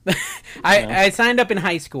remember. I signed up in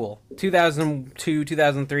high school, 2002,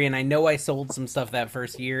 2003, and I know I sold some stuff that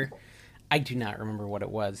first year. I do not remember what it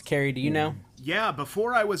was. Carrie, do you know? Yeah,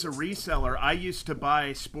 before I was a reseller, I used to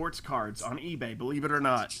buy sports cards on eBay, believe it or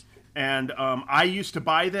not. And I used to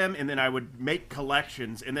buy them, and then I would make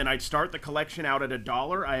collections, and then I'd start the collection out at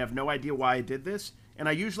 $1. I have no idea why I did this, and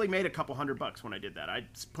I usually made a couple $100 when I did that. I'd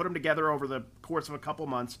put them together over the course of a couple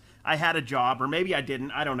months. I had a job, or maybe I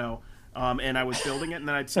didn't. I don't know. And I was building it, and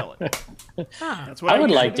then I'd sell it. That's what I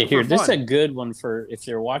would like to hear. This is fun. a good one for if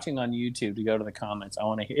they're watching on YouTube to go to the comments. I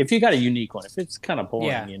want to hear if you got a unique one. If it's kind of boring,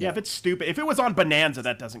 Yeah. Yeah, if it's stupid. If it was on Bonanza,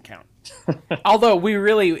 that doesn't count. Although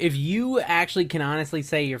if you actually can honestly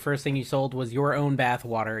say your first thing you sold was your own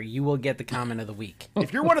bathwater, you will get the comment of the week.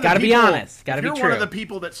 If you're one of the gotta people, be honest, gotta if be you're true. one of the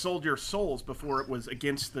people that sold your souls before it was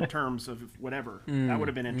against the terms of whatever, that would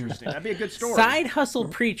have been interesting. That'd be a good story. Side hustle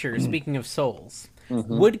preacher. Speaking of souls,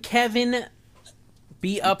 would Kevin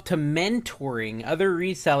be up to mentoring other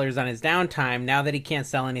resellers on his downtime now that he can't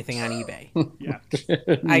sell anything on eBay? Yeah.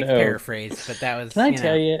 I paraphrased, but that was. Can I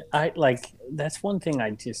tell you? That's one thing.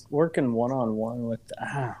 I just working one-on-one with.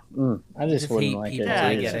 I just wouldn't hate like people. it.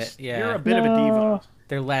 I get it. Yeah, You're a bit of a diva.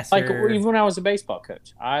 They're lesser. Like even when I was a baseball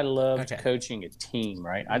coach, I loved coaching a team.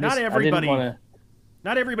 Right? Not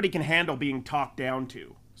everybody can handle being talked down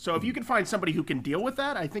to. So if you can find somebody who can deal with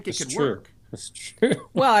that, I think it could work. That's true.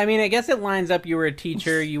 Well, I mean, I guess it lines up. You were a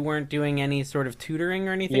teacher. You weren't doing any sort of tutoring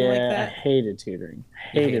or anything like that? I hated tutoring.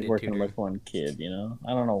 Hated working with one kid, I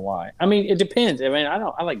don't know why. I mean, it depends. I mean,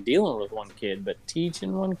 I like dealing with one kid, but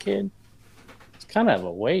teaching one kid, it's kind of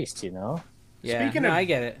a waste, Yeah, I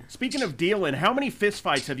get it. Speaking of dealing, how many fist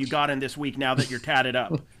fights have you gotten this week now that you're tatted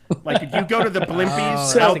up? Like, did you go to the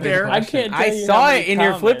Blimpies out there? I can't tell I you saw how it many in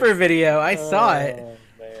your comments. Flipper video. I saw it.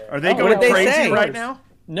 Man. Are they what going did they crazy say? right now?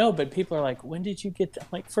 No, but people are like, when did you get that?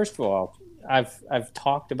 Like, first of all, I've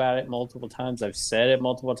talked about it multiple times. I've said it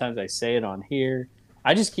multiple times. I say it on here.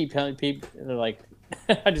 I just keep telling people, they're like,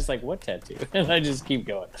 I just like, what tattoo? And I just keep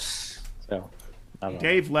going. So, I don't know.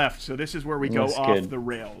 Dave left, so this is where we go That's off good. the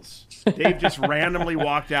rails. Dave just randomly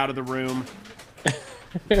walked out of the room.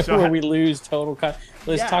 Where we lose total.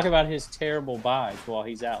 Let's talk about his terrible buys while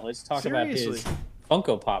he's out. Let's talk about his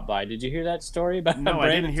Funko Pop buy. Did you hear that story about No, I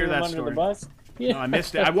Brandon didn't hear threw him that under story. the bus? No, I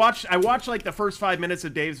missed it. I watched like the first 5 minutes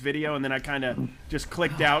of Dave's video, and then I kind of just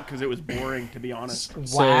clicked out because it was boring, to be honest.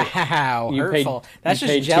 Wow, you hurtful. paid- That's you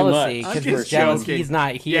just paid too jealousy much. because I'm he's just jealous joking. he's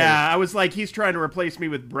not here. Yeah, I was like, he's trying to replace me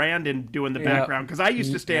with Brandon doing the background because I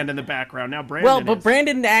used to stand in the background. Now Brandon Well, but is.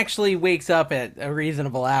 Brandon actually wakes up at a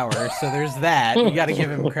reasonable hour, so there's that. You got to give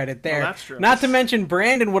him credit there. that's true. Not to mention,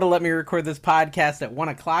 Brandon would have let me record this podcast at 1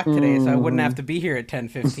 o'clock today, so I wouldn't have to be here at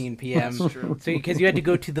 10:15 p.m. So because you had to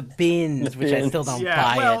go to the bins, which I still don't Yeah,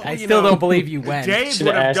 buy well, it. I you still know, don't believe you went. Dave Should've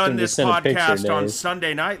would have asked done him to this send a picture, podcast on Dave.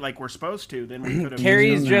 Sunday night like we're supposed to. Then we could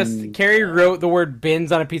have. Carrie wrote the word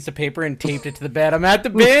bins on a piece of paper and taped it to the bed. I'm at the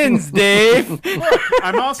bins, Dave.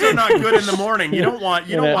 I'm also not good in the morning. You don't want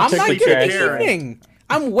I'm Took not the good in trash the out. evening.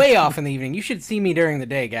 I'm way off in the evening. You should see me during the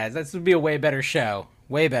day, guys. This would be a way better show.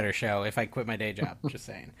 Way better show if I quit my day job. Just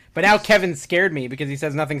saying. But now Kevin scared me because he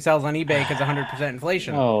says nothing sells on eBay because 100%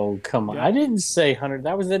 inflation. Oh, come on. I didn't say 100.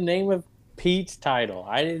 That was the name of Pete's title.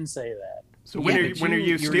 I didn't say that. So when are you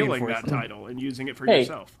you stealing reinforced that it. title and using it for Hey,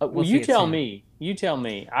 yourself? well, We'll see you it tell soon. me. You tell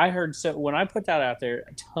me. I heard when I put that out there,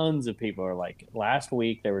 tons of people are like, last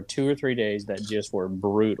week there were 2 or 3 days that just were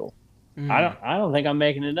brutal. I don't think I'm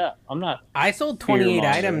making it up. I'm not. I sold 28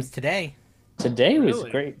 Fear-mongering. items today. Today was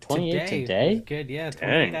Really? great. 28 Was today? good, yeah.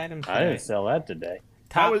 28 Dang, items I today. didn't sell that today.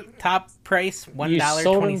 Top price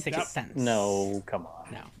 $1.26. No, come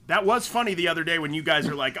on. No. That was funny the other day when you guys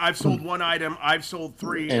are like, I've sold one item, I've sold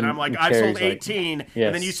 3, and I'm like, I've sold 18. Like, yes.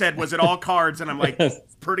 And then you said, was it all cards? And I'm like,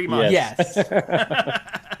 pretty much. Yes.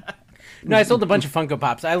 No, I sold a bunch of Funko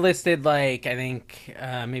Pops. I listed I think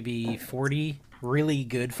maybe 40 really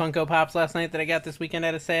good Funko Pops last night that I got this weekend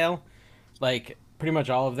at a sale. Like, pretty much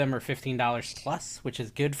all of them are $15 plus, which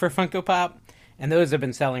is good for Funko Pop. And those have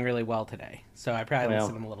been selling really well today. So I probably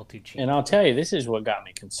listed them a little too cheap. And I'll tell you, this is what got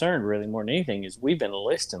me concerned really more than anything is we've been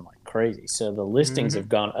listing like crazy. So the listings have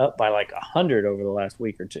gone up by like 100 over the last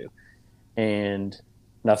week or two. And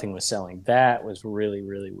nothing was selling. That was really,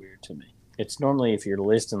 really weird to me. It's normally if you're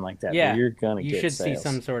listing like that, you're going to get sales. You should see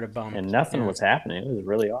some sort of bump. And nothing was happening. It was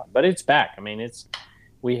really odd. But it's back. I mean,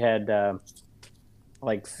 we had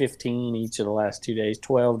like 15 each of the last 2 days,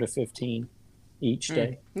 12 to 15 each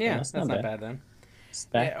day. Yeah, that's not bad then.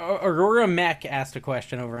 Aurora Mech asked a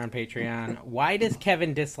question over on Patreon. Why does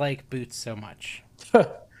Kevin dislike boots so much? We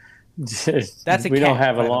don't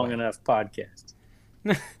have a long enough podcast.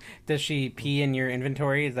 Does she pee in your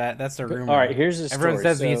inventory? That's a rumor. All right, here's the story. Everyone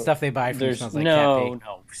says the stuff they buy from smells like cat pee.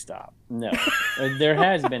 No, stop. No. There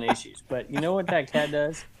has been issues, but you know what that cat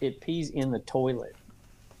does? It pees in the toilet.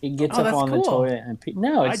 It gets up on the toilet and pee.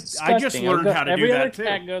 No, it's disgusting. I just learned how to do that, too.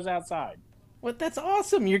 Every other cat goes outside. What? That's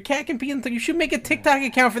awesome. Your cat can pee in. You should make a TikTok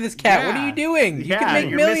account for this cat. What are you doing? You can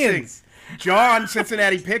make millions. John,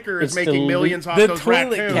 Cincinnati Picker, is making millions off those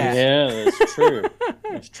raccoons. Cat. Yeah, that's true.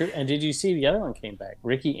 That's true. And did you see the other one came back?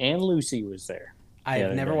 Ricky and Lucy was there. I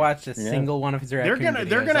have never watched a single one of his raccoon videos.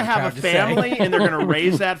 They're gonna have a family, and they're gonna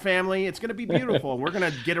raise that family. It's gonna be beautiful. We're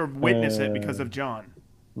gonna get to witness it because of John.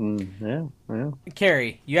 Yeah.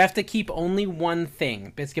 Carrie, you have to keep only one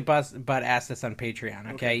thing. Biscuit Butt asked us on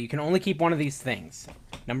Patreon, okay? You can only keep one of these things.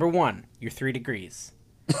 Number 1, your 3 degrees.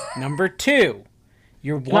 Number 2,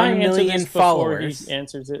 your 1 million followers. He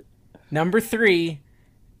answers it. Number 3,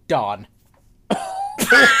 Dawn.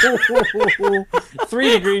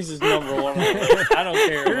 3 degrees is number 1. I don't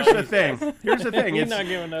care. Here's the thing. You're not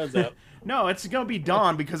giving those up. No, it's gonna be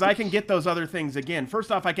Dawn because I can get those other things again.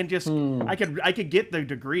 First off, I can just I could get the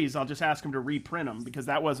degrees. I'll just ask him to reprint them because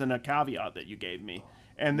that wasn't a caveat that you gave me.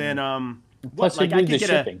 And then Plus I could get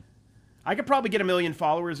shipping. I could probably get 1 million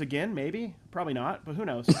followers again, maybe. Probably not, but who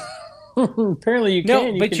knows? Apparently you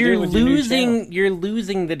can. No, but you're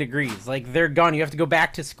losing the degrees. Like they're gone. You have to go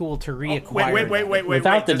back to school to reacquire. Wait.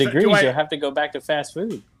 Without the degrees, you have to go back to fast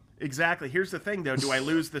food. Exactly. Here's the thing, though. Do I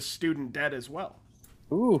lose the student debt as well?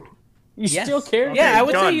 Ooh. You still care? Okay, yeah, I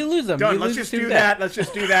would say you lose them. Done. Let's just do that. Let's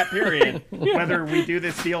just do that. Period. Whether we do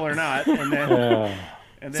this deal or not, and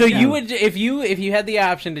then. So you would, if you had the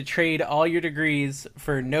option to trade all your degrees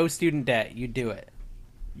for no student debt, you'd do it.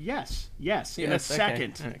 Yes. In a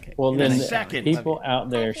second. Okay. Well, then people out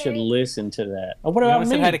there should listen to that. Oh, what about me?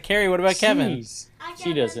 Said hi to Carrie. What about Kevin?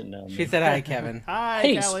 She doesn't know me. She said hi, Kevin. Hi,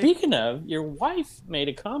 hey, Kelly. Speaking of, your wife made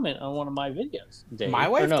a comment on one of my videos. Dave. My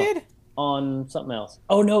wife did? On something else.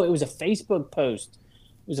 Oh, no, it was a Facebook post.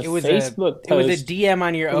 It was a Facebook post. It was a DM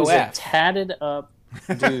on your OF. It was a tatted up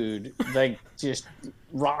dude, like just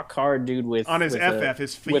rock hard dude with on his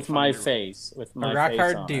his feet with my face, with my rock face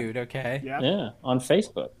hard on dude. Okay, yeah, on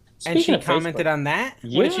Facebook. And she commented on that.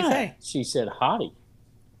 What did she say? She said hottie.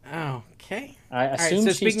 Okay. I assume so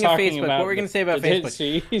she's speaking of talking Facebook, about what we're going to say about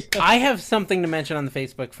Facebook? I have something to mention on the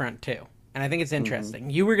Facebook front too, and I think it's interesting.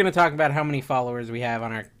 You were going to talk about how many followers we have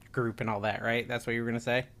on our group and all that, right? That's what you were going to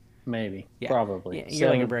say. Maybe, probably. Yeah, you're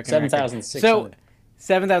like a broken 7,600. So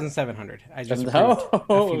 7,700. I just approved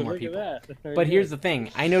a few more people. But here's the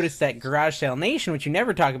thing: I noticed that Garage Sale Nation, which you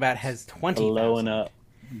never talk about, has 20,000. Blowing up.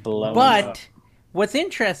 But what's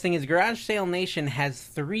interesting is Garage Sale Nation has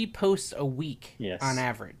 3 posts a week on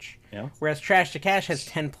average. Yeah. Whereas Trash to Cash has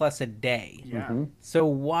 10 plus a day. Yeah. Mm-hmm. So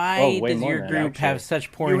why does your group have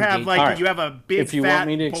such poor engagement? You have a big, fat,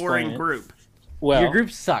 boring group. Well, your group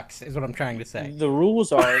sucks, is what I'm trying to say. The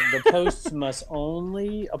rules are the posts must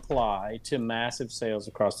only apply to massive sales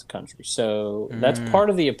across the country. So that's part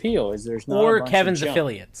of the appeal. Is there's not or Kevin's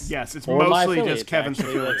affiliates. Yes, it's mostly just Kevin's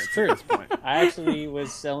affiliates. That's true. At this point. I actually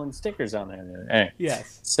was selling stickers on there. Anyway.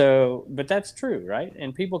 Yes. So, but that's true, right?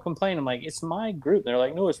 And people complain. I'm like, it's my group. They're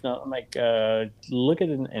like, no, it's not. I'm like, look at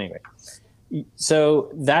it anyway.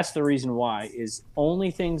 So that's the reason why is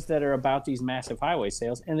only things that are about these massive highway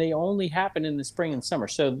sales, and they only happen in the spring and summer.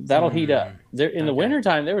 So that'll heat up. There in the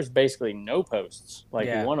wintertime, there was basically no posts, like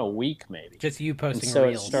one a week maybe. Just you posting so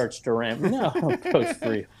reels. It starts to ramp. No, post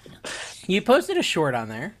real. You posted a short on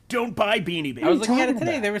there. Don't buy Beanie Babies. I was looking at it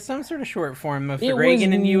today. There was some sort of short form of the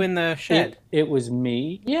Reagan and you in the shed. It was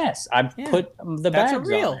me. Yes, I put the bags on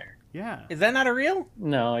there. Yeah. Is that not a reel?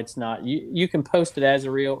 No, it's not. You can post it as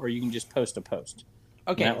a reel, or you can just post a post.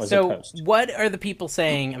 Okay, so what are the people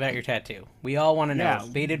saying about your tattoo? We all want to know. Yeah.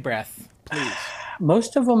 Bated breath, please.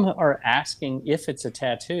 Most of them are asking if it's a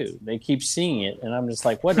tattoo. They keep seeing it, and I'm just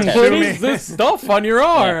like, what tattoo? What is this stuff on your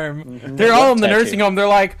arm? Yeah. Mm-hmm. They're all in the nursing home. They're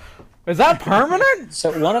like, is that permanent?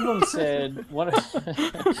 So one of them said, one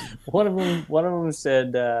of them said,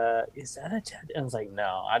 is that a tattoo? I was like,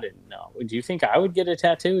 no, I didn't know. Do you think I would get a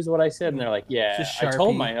tattoo is what I said. And they're like, yeah, I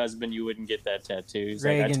told my husband you wouldn't get that tattoo. He's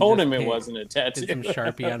like, I told him it wasn't a tattoo. Did some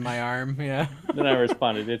Sharpie on my arm, yeah. Then I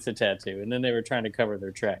responded, it's a tattoo. And then they were trying to cover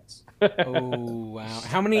their tracks. Oh, wow.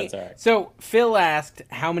 How many? That's all right. So Phil asked,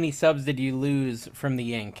 how many subs did you lose from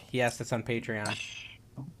the ink? He asked us on Patreon.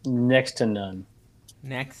 Next to none.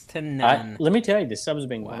 Next to none. Let me tell you, the subs have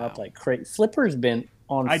been going up like crazy. Flipper's been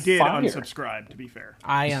on fire. I did unsubscribe, to be fair.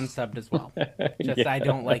 I unsubbed as well. I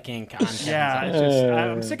don't like ink on Yeah, it's just,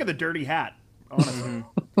 I'm sick of the dirty hat, honestly.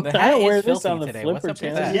 The hat wear is this on the today. Flipper What's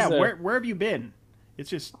channel. up with Yeah, that? where have you been? It's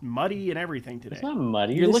just muddy and everything today. It's not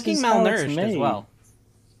muddy. You're looking malnourished as well.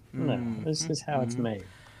 No, this is how it's made.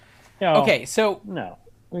 Okay, so no.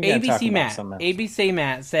 ABC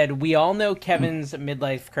Matt said, we all know Kevin's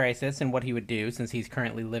midlife crisis and what he would do since he's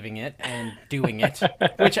currently living it and doing it,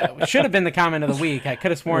 which should have been the comment of the week. I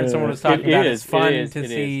could have sworn someone was talking about it. It's fun to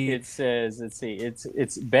see. It says, let's see,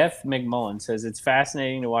 it's Beth McMullen says, it's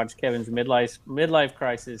fascinating to watch Kevin's midlife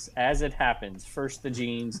crisis as it happens. First the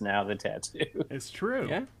jeans, now the tattoo. It's true.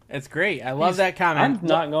 Yeah, it's great. I love that comment. I'm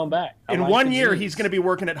not going back. In 1 year, he's going to be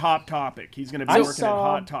working at Hot Topic. He's going to be working at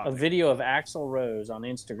Hot Topic. A video of Axl Rose on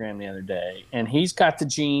Instagram the other day, and he's got the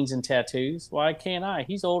jeans and tattoos. Why can't I?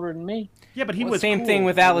 He's older than me. Yeah, but he was same cool thing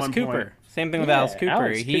with Alice Cooper. Same thing with Alice Cooper.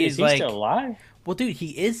 He's like still alive. Well, dude, he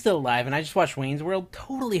is still alive, and I just watched Wayne's World.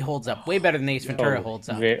 Totally holds up, way better than Ace Ventura holds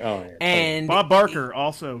up. And Bob Barker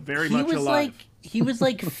also very much alive. He was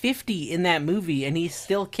like 50 in that movie, and he's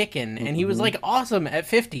still kicking. And he was like awesome at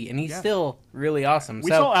 50, and he's still really awesome. We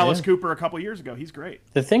saw Alice Cooper a couple years ago. He's great.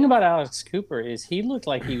 The thing about Alice Cooper is he looked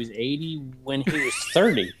like he was 80 when he was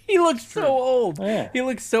 30. He looked so old. Yeah. He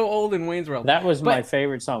looked so old in Wayne's World. That was my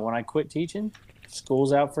favorite song. When I quit teaching,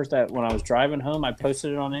 school's out for that. When I was driving home, I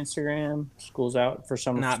posted it on Instagram. School's out for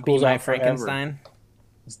summer. Not School's Be My out Frankenstein.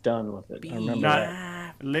 It's done with it. I remember that.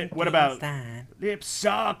 What about Lips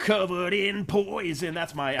Are Covered in Poison?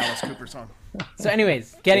 That's my Alice Cooper song. So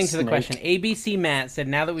anyways, getting to the question. ABC Matt said,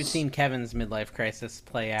 now that we've seen Kevin's midlife crisis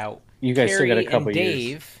play out, you guys Carrie still got a couple and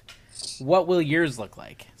Dave, years. What will yours look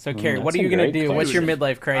like? So Carrie, what are you going to do? What's your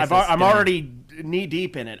midlife crisis? I'm already knee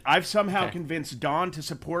deep in it. I've somehow convinced Dawn to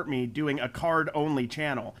support me doing a card-only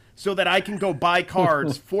channel so that I can go buy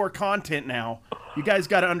cards for content now. You guys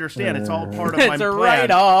got to understand, it's all part of my plan. It's a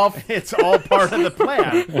write-off. It's all part of the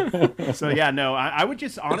plan. So yeah, no, I would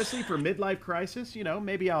just honestly, for midlife crisis,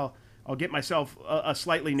 maybe I'll get myself a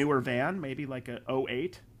slightly newer van, maybe like a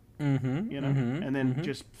 08, and then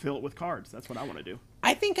just fill it with cards. That's what I want to do.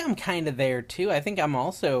 I think I'm kind of there too. I think I'm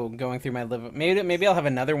also going through my maybe I'll have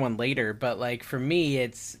another one later, but like for me,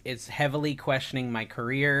 it's heavily questioning my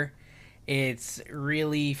career. It's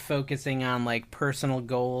really focusing on like personal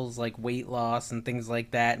goals like weight loss and things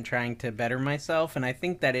like that and trying to better myself. And I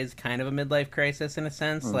think that is kind of a midlife crisis in a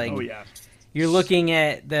sense. Like, you're looking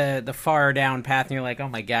at the far down path and you're like, oh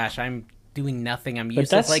my gosh, I'm doing nothing. I'm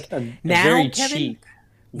useless. Like now, very Kevin, cheap.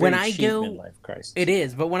 When I go, midlife crisis. It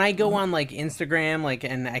is, but when I go on like Instagram, like,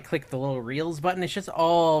 and I click the little Reels button, it's just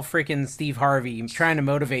all freaking Steve Harvey trying to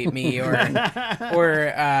motivate me, or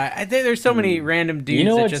there's so many random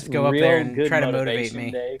dudes that just go up there and try to motivate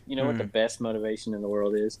me. Dave? You know what the best motivation in the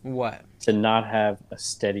world is? What? To not have a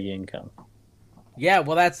steady income. Yeah,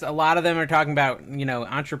 well, that's a lot of them are talking about.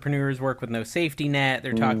 Entrepreneurs work with no safety net.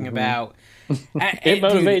 They're talking about. It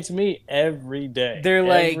motivates me every day. They're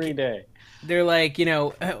like every day. They're like,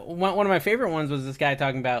 one of my favorite ones was this guy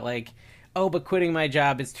talking about like, oh, but quitting my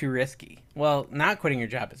job is too risky. Well, not quitting your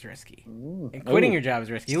job is risky. And quitting your job is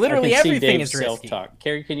risky. Literally everything is risky. Self-talk.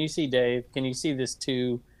 Carrie, can you see Dave? Can you see this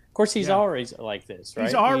too? Of course, he's always like this, right?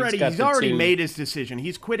 He's already made his decision.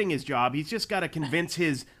 He's quitting his job. He's just got to convince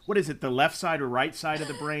his, the left side or right side of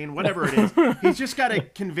the brain, whatever it is. He's just got to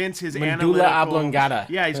convince his medulla oblongata.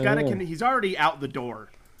 Yeah, he's got to. He's already out the door.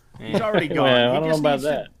 He's already gone. Well, I don't know about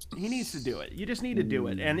that. He needs to do it. You just need to do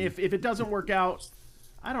it. And if it doesn't work out,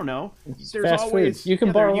 I don't know. There's fast always food. You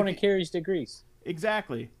can borrow one of Carrie's degrees.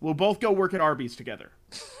 Exactly. We'll both go work at Arby's together.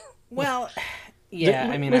 Well, yeah.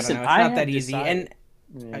 I mean, listen, I don't know. It's not that easy. And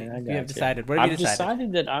you have decided. What have you decided? I've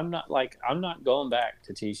decided that I'm not going back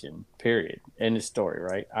to teaching. Period. End of story.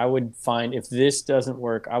 Right. I would find if this doesn't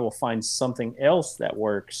work, I will find something else that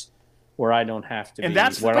works where I don't have to. And be,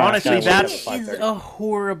 that's honestly that is a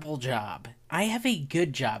horrible job. I have a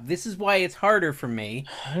good job. This is why it's harder for me.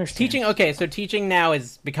 Teaching. Okay, so teaching now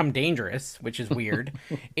has become dangerous, which is weird.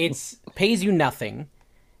 It's pays you nothing,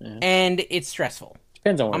 and it's stressful.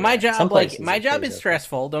 Depends on my job. Like my job is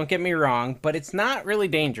stressful. Don't get me wrong, but it's not really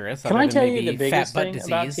dangerous. Can I tell you the biggest thing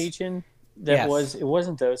about teaching? It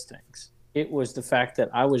wasn't those things. It was the fact that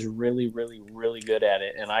I was really, really, really good at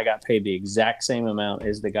it, and I got paid the exact same amount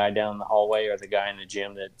as the guy down the hallway or the guy in the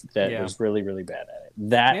gym that was really, really bad at it.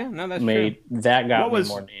 That got me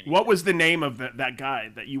more than anything. What was the name of that guy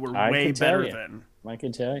that you were way better than? I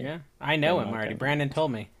can tell you. Yeah, I know him already. Brandon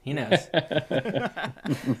told me. He knows.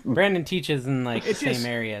 Brandon teaches in like the same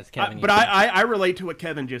area as Kevin. But I relate to what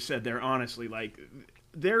Kevin just said there. Honestly, like.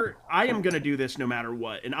 I am going to do this no matter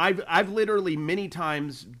what. And I've literally many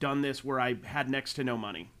times done this where I had next to no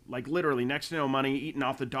money. Like literally next to no money, eating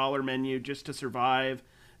off the dollar menu just to survive,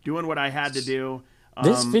 doing what I had to do.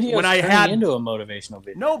 This video is turning into a motivational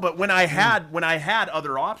video. No, but when I had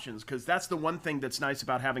other options, because that's the one thing that's nice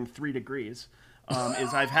about having 3 degrees,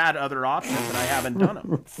 is I've had other options and I haven't done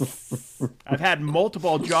them. I've had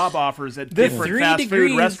multiple job offers at different fast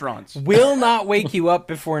food restaurants. Will not wake you up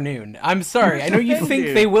before noon. I'm sorry. I know you think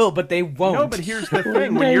they will, but they won't. No, but here's the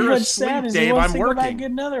thing. When you're asleep, Dave, I'm working.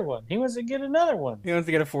 Get another one. He wants to get another one. He wants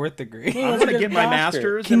to get a 4th degree. I want to get my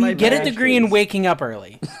master's. Can you get a degree in waking up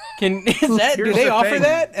early? Do they offer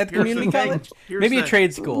that at community college? Maybe a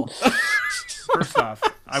trade school. First off,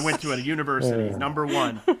 I went to a university, number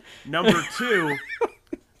 1. Number 2,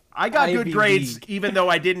 I got good grades even though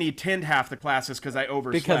I didn't attend half the classes because I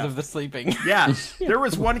overslept. Because of the sleeping. Yeah. There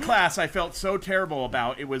was one class I felt so terrible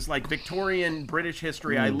about. It was like Victorian British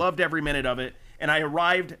history. I loved every minute of it. And I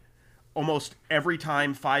arrived almost every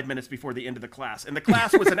time 5 minutes before the end of the class. And the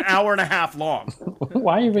class was an hour and a half long.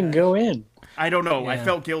 Why even go in? I don't know. Yeah. I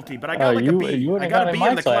felt guilty. But I got like a B. I got a B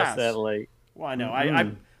in the class. That late. Well, I know.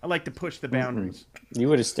 I like to push the boundaries. You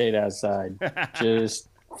would have stayed outside just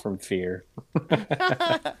from fear.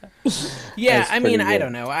 Yeah, I mean, I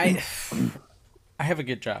don't know. I have a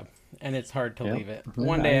good job, and it's hard to leave it.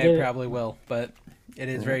 One day I probably will, but it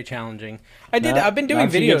is very challenging. I've been doing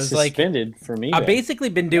videos like for me. I've basically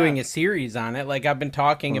been doing a series on it. Like I've been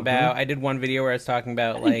talking about. I did one video where I was talking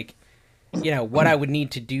about like, what I would need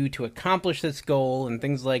to do to accomplish this goal and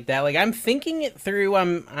things like that. Like I'm thinking it through.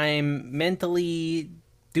 I'm mentally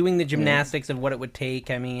doing the gymnastics of what it would take.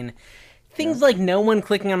 I mean, things like no one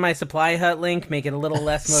clicking on my Supply Hut link make it a little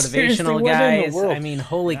less motivational, guys. I mean,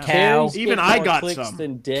 holy cow. Even I got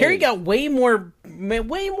some. Carrie got way more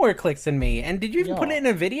clicks than me. And did you even put it in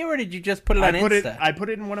a video or did you just put it on Insta? I put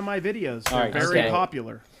it in one of my videos. They're very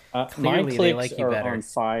popular. My clicks are on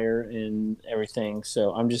fire and everything,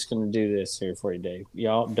 so I'm just going to do this here for you, Dave.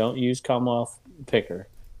 Y'all don't use Commonwealth Picker.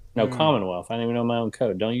 No, Commonwealth. I don't even know my own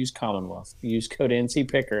code. Don't use Commonwealth. Use code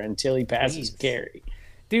NC Picker until he passes Carrie.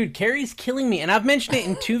 Dude, Carrie's killing me. And I've mentioned it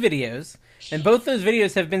in 2 videos. And both those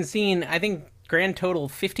videos have been seen, I think, grand total,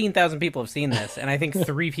 15,000 people have seen this. And I think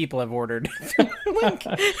 3 people have ordered.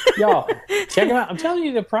 Y'all, check them out. I'm telling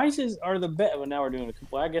you, the prices are the best. Well, now we're doing a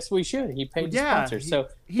well, I guess we should. He paid the sponsors. So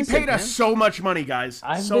he paid us so much money, guys.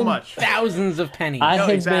 So much. Thousands of pennies. I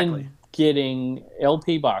have been getting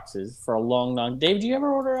LP boxes for a long. Dave, do you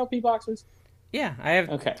ever order LP boxes? Yeah, I have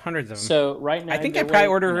hundreds of them. So right now, I think I probably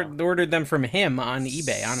ordered them from him on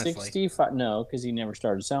eBay. Honestly, 65. No, because he never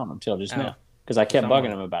started selling them until just now. Because I kept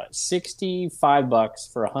bugging him about it.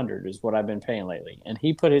 $65 for 100 is what I've been paying lately, and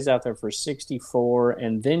he put his out there for 64,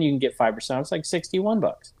 and then you can get 5%. It's like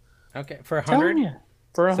 $61. Okay, for 100.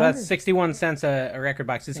 For 100. So that's 61 cents a record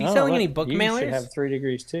box. Is he selling any book mailers? You should have 3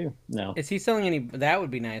 degrees too. No. Is he selling any? That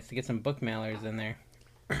would be nice to get some book mailers in there.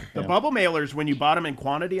 The bubble mailers, when you bought them in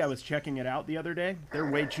quantity, I was checking it out the other day. They're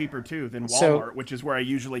way cheaper too than Walmart, which is where I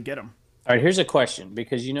usually get them. All right, here's a question,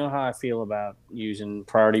 because you know how I feel about using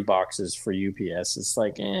priority boxes for UPS. It's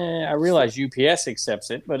like, I realize UPS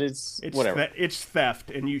accepts it, but it's whatever. It's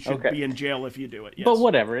theft, and you should be in jail if you do it. Yes. But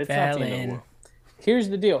whatever, it's not the end of the world. Here's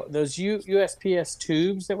the deal. Those USPS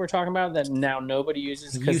tubes that we're talking about that now nobody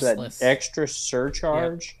uses because of that extra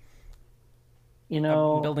surcharge, I'm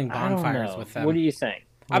building bonfires with them. What do you think?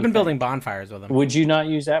 I've been building bonfires with them. Would you not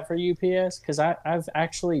use that for UPS? Because I've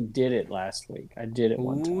actually did it last week. I did it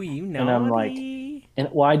one time. Ooh, you know. And I'm like,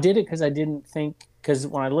 I did it because I didn't think, because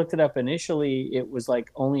when I looked it up initially, it was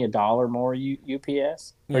like only $1 more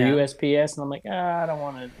UPS or USPS. And I'm like, I don't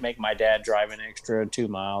want to make my dad drive an extra 2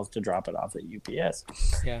 miles to drop it off at UPS.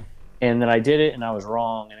 Yeah. And then I did it and I was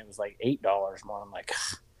wrong. And it was like $8 more. I'm like,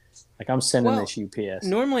 Like, I'm sending this UPS.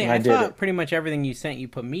 Normally, I thought pretty much everything you sent, you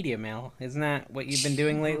put media mail. Isn't that what you've been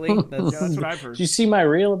doing lately? That's what I've heard. Did you see my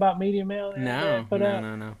reel about media mail? No. I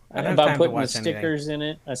don't have about time putting to watch the stickers in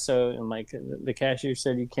it. So, and like the cashier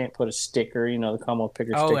said, you can't put a sticker, the Commonwealth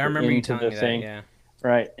Picker sticker I remember into you telling the me thing. that, yeah.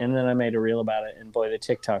 Right, and then I made a reel about it, and boy, the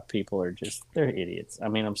TikTok people are they're idiots. I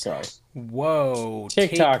mean, I'm sorry. Whoa,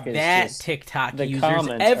 TikTok is that just, TikTok the users.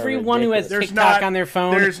 Everyone who has TikTok on their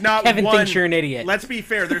phone, Kevin thinks you're an idiot. Let's be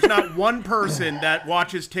fair. There's not one person that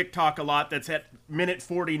watches TikTok a lot that's at minute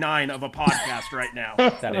 49 of a podcast right now.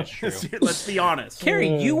 That is true. Let's be honest.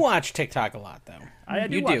 Kerry, you watch TikTok a lot, though. I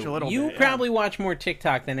do watch a little bit. You probably watch more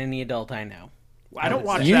TikTok than any adult I know. I don't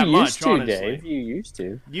watch that much, honestly. Dave. You used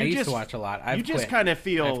to. I used to watch a lot. You just kind of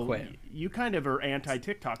feel you kind of are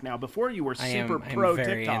anti-TikTok now. Before you were super pro TikTok. I'm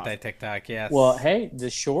very anti-TikTok, yes. Well, hey, the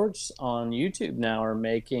shorts on YouTube now are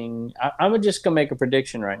making... I'm just going to make a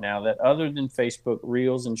prediction right now that other than Facebook,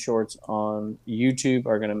 Reels and Shorts on YouTube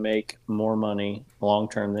are going to make more money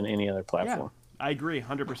long-term than any other platform. Yeah. I agree,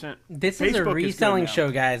 100%. This is a reselling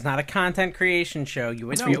show, guys, not a content creation show.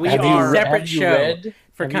 We are a separate show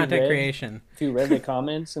for content creation. Have you read the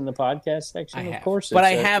comments in the podcast section? Of course,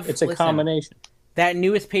 it's a combination. That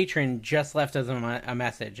newest patron just left us a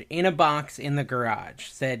message in a box in the garage.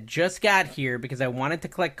 Said, just got here because I wanted to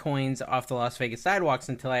collect coins off the Las Vegas sidewalks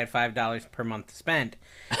until I had $5 per month to spend.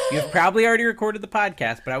 You've probably already recorded the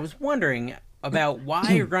podcast, but I was wondering about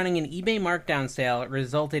why running an eBay markdown sale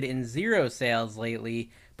resulted in 0 sales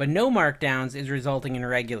lately, but no markdowns is resulting in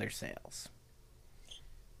regular sales.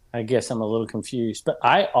 I guess I'm a little confused, but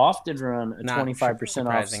I often run a 25%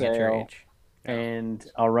 off sale, and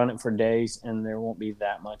I'll run it for days, and there won't be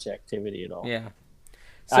that much activity at all. Yeah.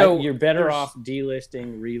 So you're better off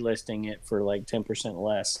delisting, relisting it for like 10%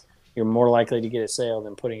 less. You're more likely to get a sale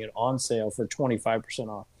than putting it on sale for 25%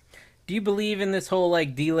 off. Do you believe in this whole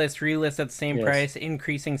like delist, relist at the same price,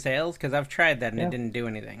 increasing sales? Because I've tried that and it didn't do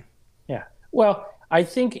anything. Yeah. Well, I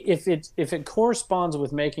think if it corresponds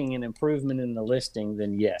with making an improvement in the listing,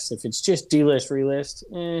 then yes. If it's just delist,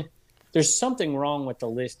 relist, there's something wrong with the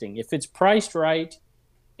listing. If it's priced right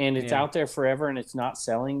and it's out there forever and it's not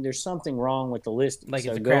selling, there's something wrong with the listing. Like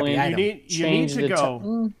it's a crappy item. You need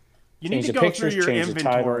to go through your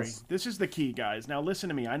inventory. This is the key, guys. Now listen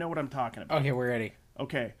to me. I know what I'm talking about. Okay, we're ready.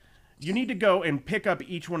 Okay. You need to go and pick up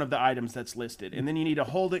each one of the items that's listed, and then you need to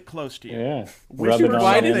hold it close to you. Yeah.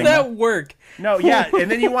 Why does that work? No, and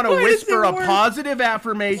then you want to whisper a positive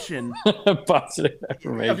affirmation.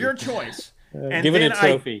 Of your choice. And give it a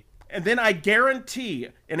trophy. And then I guarantee,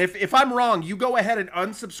 and if I'm wrong, you go ahead and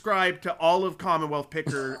unsubscribe to all of Commonwealth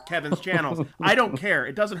Picker Kevin's channels. I don't care.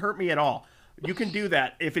 It doesn't hurt me at all. You can do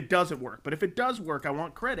that if it doesn't work. But if it does work, I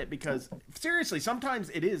want credit because, seriously, sometimes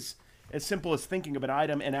it is as simple as thinking of an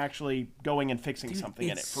item and actually going and fixing something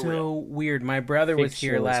in it. For real. It's so weird. My brother was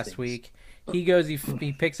here last week. He goes, he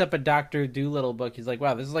picks up a Dr. Dolittle book. He's like,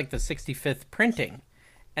 wow, this is like the 65th printing.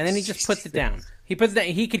 And then he just puts it down. He puts that.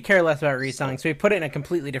 He could care less about reselling, so he put it in a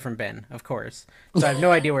completely different bin, of course. So I have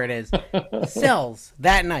no idea where it is. Sells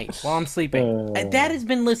that night while I'm sleeping. That has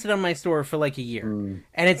been listed on my store for like a year,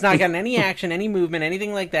 and it's not gotten any action, any movement,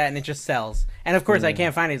 anything like that, and it just sells. And of course, I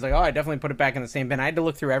can't find it. He's like, "Oh, I definitely put it back in the same bin." I had to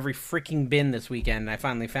look through every freaking bin this weekend, and I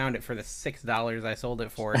finally found it for the $6 I sold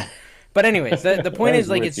it for. But anyways, the point is,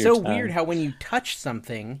 like, it's so weird how when you touch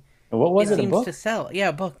something. What was it? Seems a book? To sell. Yeah,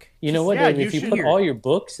 a book. You know what? Dave, if you put all your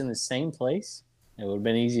books in the same place, it would have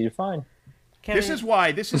been easy to find. This is why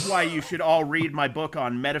you should all read my book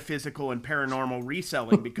on metaphysical and paranormal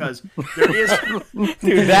reselling because there is,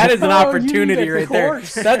 dude, that is an opportunity right there.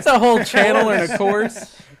 That's a whole channel and a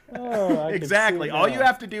course. Exactly. All you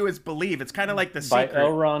have to do is believe. It's kind of like The Secret. By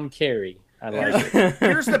L. Ron Carey.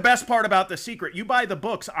 Here's the best part about The Secret. You buy the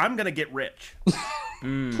books, I'm going to get rich.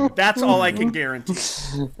 That's all I can guarantee.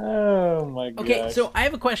 Oh, my God. Okay, so I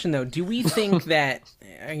have a question, though. Do we think that,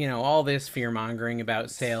 all this fear-mongering about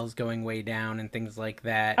sales going way down and things like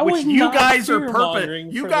that... Which you guys are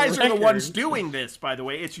You guys are the ones doing this, by the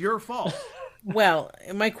way. It's your fault. Well,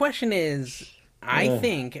 my question is, I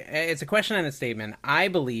think, it's a question and a statement. I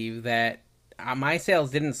believe that my sales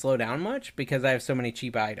didn't slow down much because I have so many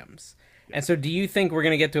cheap items. And so do you think we're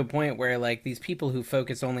going to get to a point where, like, these people who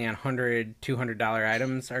focus only on $100, $200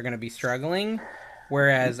 items are going to be struggling,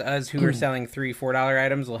 whereas us who are selling $3, $4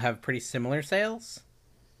 items will have pretty similar sales?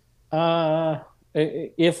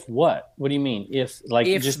 If what? What do you mean? If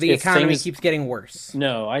the economy keeps getting worse?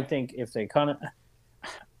 No, I think if the economy...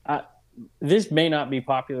 this may not be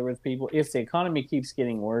popular with people. If the economy keeps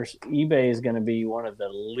getting worse, eBay is going to be one of the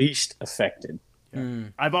least affected.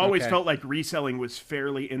 I've always felt like reselling was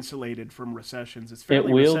fairly insulated from recessions. It's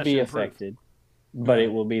fairly It will be affected. but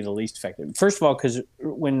it will be the least effective. First of all, because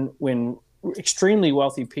when extremely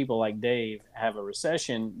wealthy people like Dave have a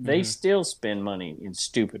recession, they still spend money in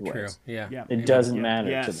stupid ways. True. Yeah. It doesn't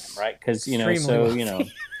matter to them, right? Because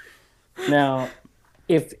now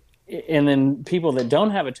and then people that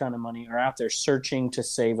don't have a ton of money are out there searching to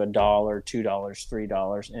save $1, $2,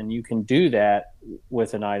 $3, and you can do that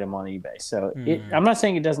with an item on eBay. So I'm not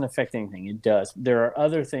saying it doesn't affect anything. It does. There are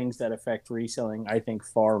other things that affect reselling, I think,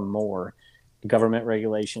 far more: government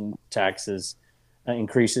regulation, taxes,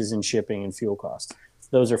 increases in shipping and fuel costs.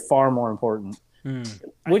 Those are far more important,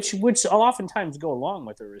 which oftentimes go along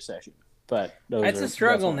with a recession. But that's a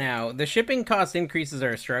struggle now. The shipping cost increases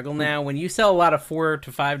are a struggle now. When you sell a lot of $4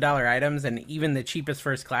 to $5 items, and even the cheapest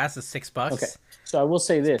first class is $6. Okay, so I will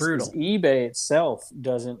say this: brutal. eBay itself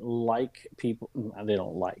doesn't like people. They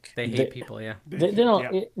don't like. They hate people. Yeah. They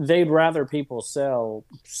don't. Yeah. They'd rather people sell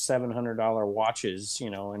 $700 watches,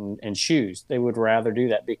 and shoes. They would rather do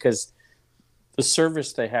that because the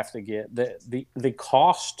service they have to get, the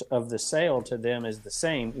cost of the sale to them is the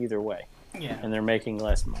same either way. Yeah. And they're making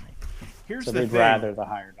less money. Here's so the they'd thing. rather the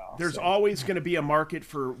higher dollar. There's always going to be a market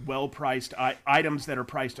for well-priced items that are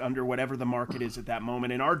priced under whatever the market is at that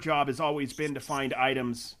moment. And our job has always been to find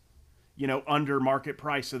items, under market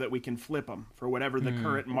price so that we can flip them for whatever the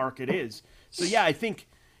current market is. So, yeah, I think,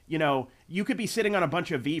 you could be sitting on a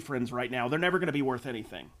bunch of V-Friends right now. They're never going to be worth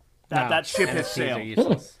anything. That ship has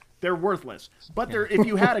sailed. They're worthless. But if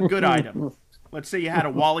you had a good item, let's say you had a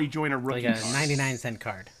Wally Joyner rookie like a 99-cent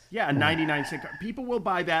card. Yeah, a 99-cent card. People will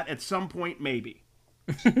buy that at some point, maybe.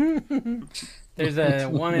 There's a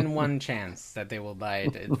 1 in 1 chance that they will buy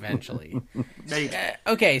it eventually. Maybe.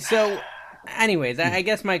 Okay, so anyways, I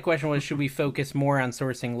guess my question was, should we focus more on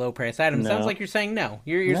sourcing low-price items? No. Sounds like you're saying no.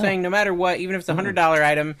 You're saying no matter what, even if it's a $100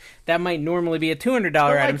 item, that might normally be a $200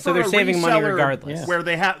 item, so they're saving money regardless. Where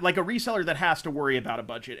they have, like a reseller that has to worry about a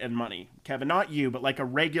budget and money. Kevin, not you, but like a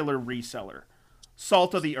regular reseller.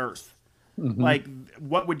 Salt of the earth. Like,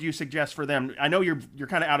 what would you suggest for them? I know you're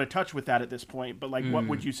kind of out of touch with that at this point, but like, what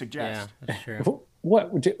would you suggest? Yeah, that's true.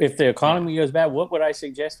 What if the economy goes bad? What would I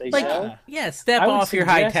suggest they sell? Yeah, step off your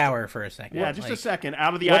high tower for a second. Yeah, just a second.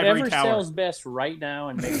 Out of the ivory tower. Whatever sells best right now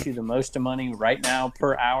and makes you the most of money right now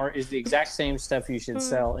per hour is the exact same stuff you should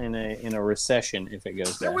sell in a recession if it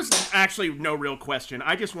goes down. There was actually no real question.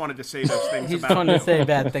 I just wanted to say those things He's about fun to say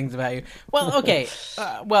bad things about you. Well, okay.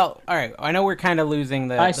 All right. I know we're kind of losing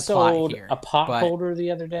the plot here. I sold a pot holder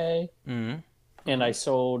the other day. And I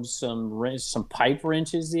sold some pipe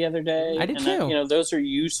wrenches the other day. I did too. Those are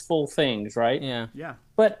useful things, right? Yeah.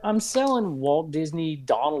 But I'm selling Walt Disney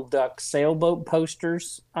Donald Duck sailboat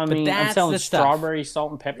posters. I'm selling strawberry salt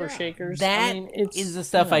and pepper shakers. That is the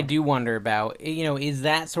stuff I do wonder about. Is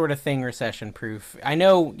that sort of thing recession proof? I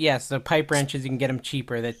know, yes, the pipe wrenches, you can get them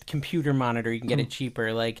cheaper. The computer monitor, you can get it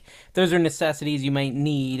cheaper. Like, those are necessities you might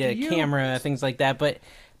need, a camera, things like that. But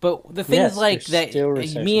the things like that,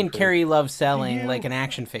 me and Carrie love selling, like an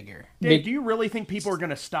action figure. Dave, do you really think people are going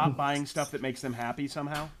to stop buying stuff that makes them happy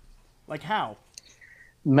somehow? Like how?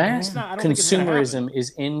 Mass consumerism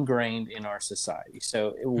is ingrained in our society.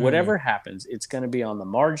 So whatever happens, it's going to be on the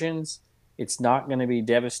margins. It's not going to be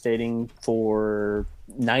devastating for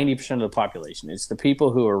 90% of the population. It's the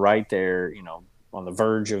people who are right there, on the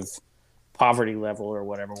verge of poverty level or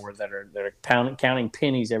whatever, that are counting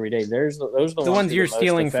pennies every day. Those are the ones you're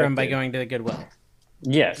stealing from by going to the Goodwill.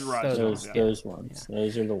 Yes, those ones. Yeah.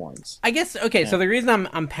 Those are the ones. I guess. Okay, so the reason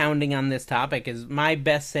I'm pounding on this topic is my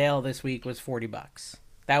best sale this week was $40.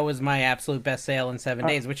 That was my absolute best sale in 7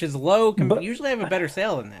 days, which is low. Usually, I have a better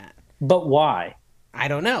sale than that. But why? I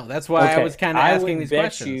don't know. That's why I was kind of asking these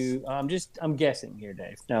questions. I'm guessing here,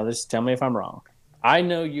 Dave. Now, tell me if I'm wrong. I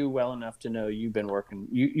know you well enough to know you've been working.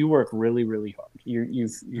 You work really, really hard. You're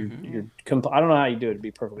I don't know how you do it, to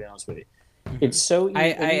be perfectly honest with you. It's so easy. I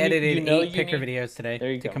edited 8 picker videos today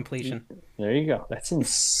to completion. There you go. That's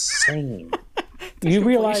insane. You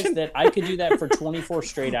realize that I could do that for 24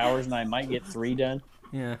 straight hours and I might get 3 done?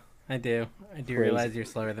 Yeah, I do. I do realize you're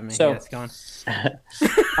slower than me. So, it's gone.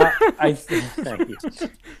 Thank you.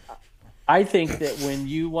 I think that when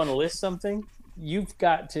you want to list something, you've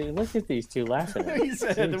got to look at these two laughing at me. He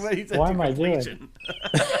said why am I doing?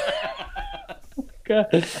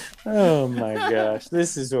 God. Oh my gosh,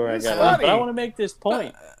 this is where I got. But I want to make this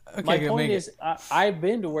point. My point is, I've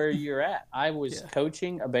been to where you're at. I was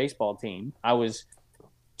coaching a baseball team. I was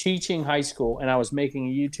teaching high school, and I was making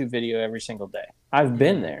a YouTube video every single day. I've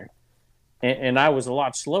been there, and I was a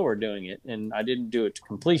lot slower doing it, and I didn't do it to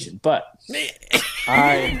completion. But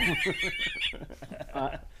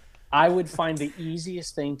I would find the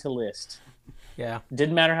easiest thing to list Yeah.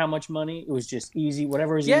 Didn't matter how much money. It was just easy.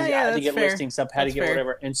 Whatever was easy. I had to get listings up, had to get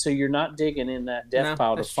whatever. And so you're not digging in that death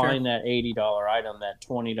pile to find that $80 item, that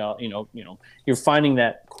 $20, you know, you're finding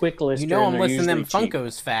that quick lister. You know, I'm listing them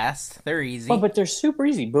Funkos fast. They're easy. But they're super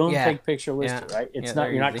easy. Boom, take picture, list it, right? It's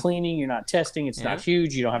not, you're not cleaning, you're not testing, it's not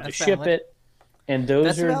huge, you don't have to ship it. And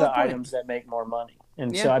those are the items that make more money.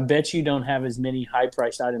 And so I bet you don't have as many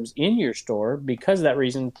high-priced items in your store because of that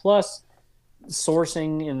reason. Plus,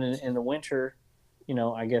 sourcing in the winter, you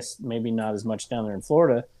know, I guess maybe not as much down there in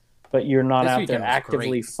Florida, but you're not out there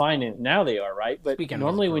actively finding it. Now they are, right? But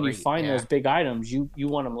normally when you find those big items, you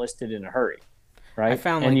want them listed in a hurry, right?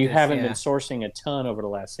 And you haven't been sourcing a ton over the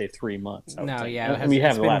last, say, 3 months. No, I mean, you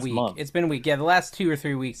have the last month. It's been weak. Yeah, the last 2 or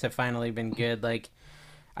 3 weeks have finally been good. Like,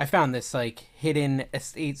 I found this like hidden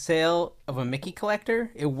estate sale of a Mickey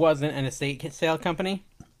collector. It wasn't an estate sale company.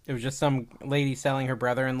 It was just some lady selling her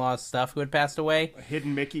brother-in-law's stuff who had passed away. A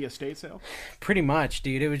hidden Mickey estate sale? Pretty much,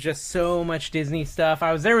 dude. It was just so much Disney stuff.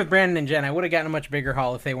 I was there with Brandon and Jen. I would have gotten a much bigger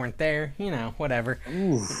haul if they weren't there. You know, whatever.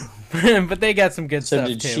 But they got some good stuff,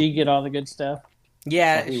 too. So did she get all the good stuff?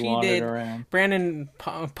 Yeah, she did. Around? Brandon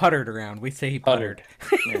puttered around. We say he puttered.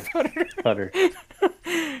 Puttered.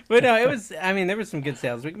 But no, it was, I mean, there was some good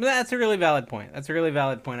sales. But that's a really valid point. I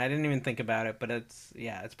didn't even think about it, but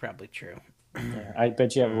it's probably true. Yeah, I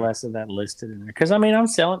bet you have less of that listed in there. Because, I mean, I'm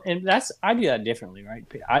selling, and I do that differently, right?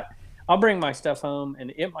 I'll bring my stuff home,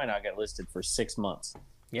 and it might not get listed for 6 months.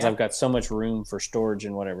 Because I've got so much room for storage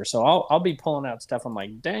and whatever. So I'll be pulling out stuff. I'm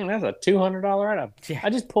like, dang, that's a $200 item. Yeah. I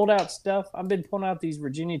just pulled out stuff. I've been pulling out these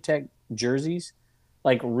Virginia Tech jerseys,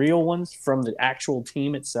 like real ones from the actual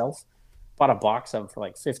team itself. Bought a box of them for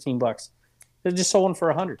like $15. They just sold one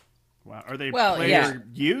for $100. Wow. Are they player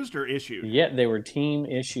used or issued? Yeah, they were team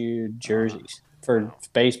issued jerseys for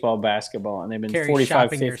baseball, basketball, and they've been $45,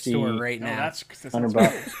 $50 your store right now. That's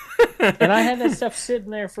 $100. And I had that stuff sitting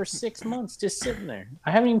there for 6 months, just sitting there. I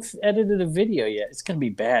haven't even edited a video yet. It's going to be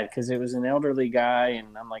bad because it was an elderly guy,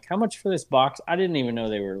 and I'm like, how much for this box? I didn't even know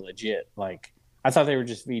they were legit. Like, I thought they were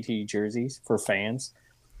just VT jerseys for fans.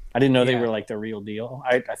 I didn't know they were like the real deal.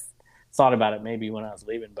 I thought about it maybe when I was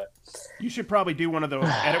leaving, but you should probably do one of those,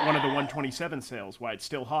 edit one of the 127 sales while it's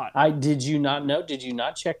still hot. Did you not know? Did you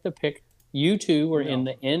not check the pick? You two were in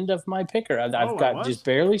the end of my picker. I've got just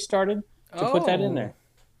barely started to put that in there.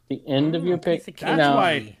 The end of your pick.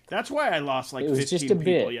 That's why I lost like 15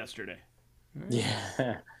 people yesterday.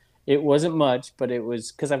 Yeah, it wasn't much, but it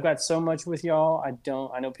was because I've got so much with y'all.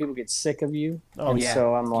 I know people get sick of you,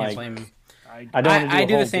 so I'm like, I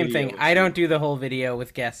do the same thing. I don't do the whole video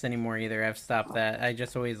with guests anymore either. I've stopped that. I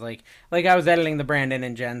just always like I was editing the Brandon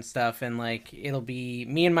and Jen stuff, and like it'll be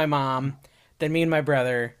me and my mom, then me and my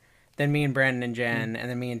brother, then me and Brandon and Jen, and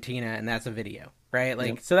then me and Tina, and that's a video. Right?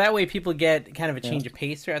 Like, so that way people get kind of a change of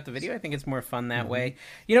pace throughout the video. I think it's more fun that way.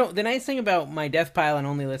 You know, the nice thing about my death pile and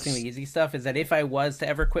only listing the easy stuff is that if I was to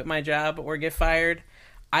ever quit my job or get fired,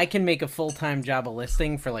 I can make a full-time job of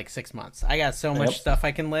listing for like 6 months. I got so much stuff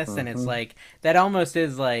I can list, and it's like, that almost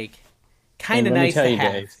is like kind of nice to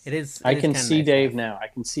have. Dave, it is. I can see Dave now. I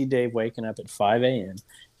can see Dave waking up at 5 a.m.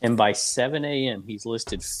 And by 7 a.m., he's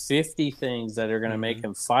listed 50 things that are going to make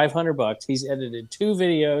him $500. He's edited 2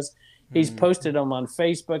 videos. He's posted them on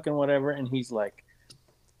Facebook and whatever, and he's like,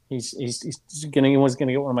 he was gonna get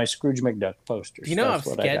one of my Scrooge McDuck posters. You know,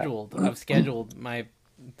 I've scheduled my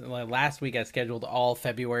last week. I scheduled all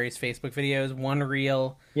February's Facebook videos, one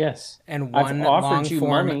reel, and one long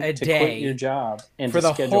form a day. Quit your job and for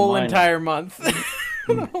the whole entire month.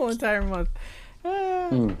 The whole entire month.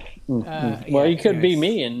 Well, you could be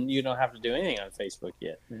me, and you don't have to do anything on Facebook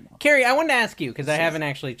yet. You know. Carrie, I wanted to ask you because I haven't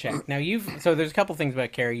actually checked. Now so there's a couple things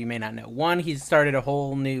about Carrie you may not know. One, he's started a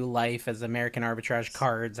whole new life as American Arbitrage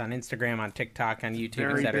Cards on Instagram, on TikTok, on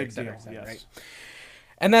YouTube, et cetera, right?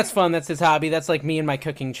 And that's fun. That's his hobby. That's like me and my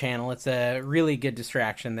cooking channel. It's a really good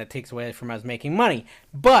distraction that takes away from us making money.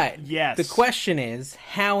 But the question is,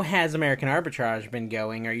 how has American Arbitrage been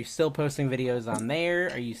going? Are you still posting videos on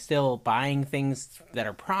there? Are you still buying things that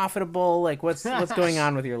are profitable? Like, what's going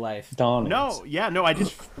on with your life? No, I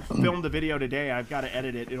just filmed the video today. I've got to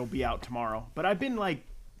edit it. It'll be out tomorrow. But I've been like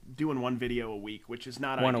doing one video a week, which is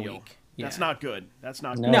not ideal. 1 a week. Yeah. That's not good. That's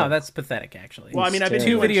not good. No, that's pathetic, actually. Well, I mean, I've been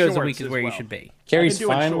 2 doing videos a week is where you should be. Carrie's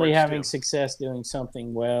finally having success doing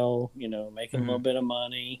something well, you know, making a little bit of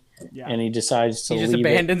money, and he decides to leave it. He just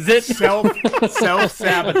abandons it.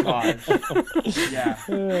 Self-sabotage.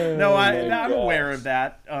 No, I'm aware of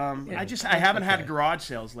that. I haven't had garage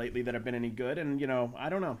sales lately that have been any good, and, you know, I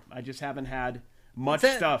don't know. I just haven't had much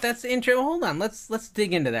stuff. That's intro. Hold on, let's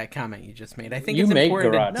dig into that comment you just made. I think you it's make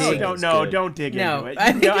important garage to dig. Don't dig into it.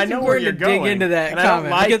 I think it's I know where you're dig going into that and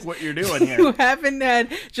comment. I don't like what you're doing here. You haven't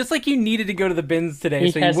had, just like you needed to go to the bins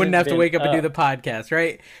today, so you wouldn't have to wake up and do the podcast,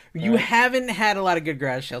 right? You haven't had a lot of good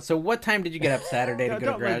garage sales. So what time did you get up Saturday to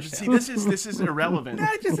go to garage sales? See, this is irrelevant.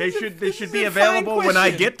 They should be available when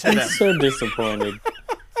I get to them. I'm so disappointed.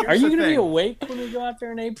 Are you going to be awake when we go out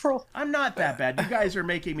there in April? I'm not that bad. You guys are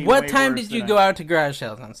making me. What time did you go out to garage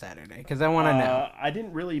sales on Saturday? Because I want to know. I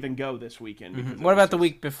didn't really even go this weekend. Mm-hmm. What about the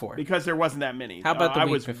week before? Because there wasn't that many. How about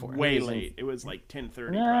the week before? I was way late. It was like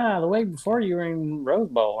 10:30. Nah, the week before you were in Rose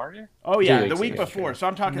Bowl, weren't you? Oh yeah, the week before. So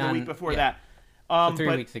I'm talking the week before that. So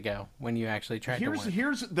 3 weeks ago when you actually tried to work.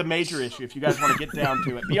 Here's the major issue. If you guys want to get down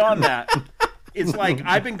to it, beyond that. It's like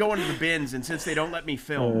I've been going to the bins, and since they don't let me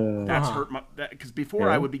film, that's hurt my. Because before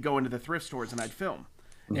I would be going to the thrift stores and I'd film,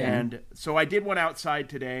 and so I did one outside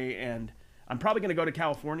today, and I'm probably going to go to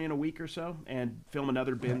California in a week or so and film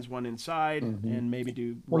another bins one inside, and maybe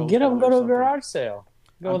do. Well, get them, go to a garage sale.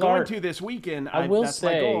 I'm going to this weekend. I will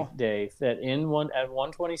say, Dave, that at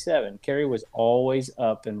 127, Kerry was always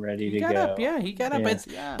up and ready to go. He got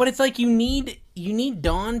up. But it's like you need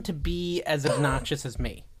Dawn to be as obnoxious as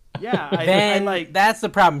me. Yeah, I like. That's the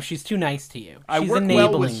problem. She's too nice to you. She's work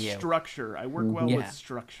enabling well with structure. I work well with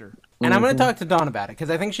structure. And I'm going to talk to Dawn about it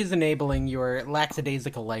because I think she's enabling your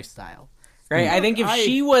lackadaisical lifestyle. Right? I think if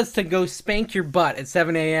she was to go spank your butt at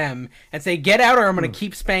 7 a.m. and say, "Get out, or I'm going to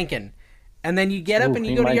keep spanking," and then you get up and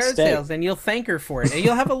you go to yard sales, and you'll thank her for it, and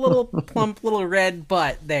you'll have a little plump, little red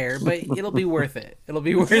butt there, but it'll be worth it. It'll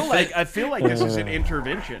be worth it. I feel like this is an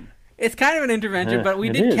intervention. It's kind of an intervention, but we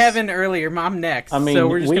did Kevin earlier, Mom next. I mean, so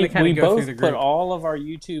we're just going to kind of go through the group. We both put all of our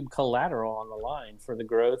YouTube collateral on the line for the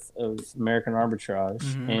growth of American Arbitrage,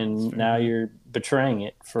 and now you're betraying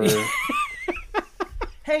it for.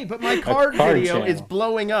 Hey, but my card video channel is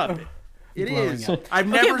blowing up. It is. I've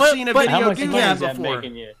never seen a video do that before.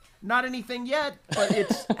 Not anything yet, but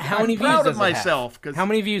it's. How many views does it have? How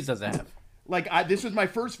many views does it have? Like, this was my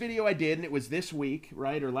first video I did, and it was this week,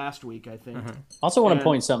 right? Or last week, I think. Also want to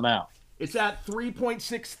point something out. It's at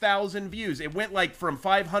 3.6 thousand views. It went, like, from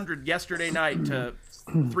 500 yesterday night to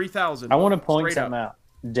 3,000. I want to point something out.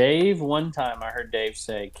 Dave, one time I heard Dave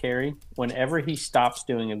say, Kerry, whenever he stops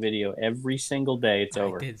doing a video every single day, it's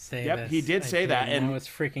over. I did say this. He did say that. And I was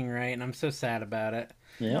freaking right, and I'm so sad about it.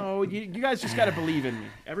 Yeah. No, you guys just got to believe in me.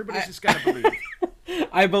 Everybody's just got to believe.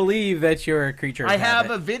 I believe that you're a creature of habit. I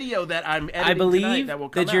have a video that I'm editing tonight that will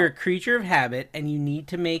come out. I believe that you're a creature of habit, and you need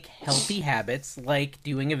to make healthy habits, like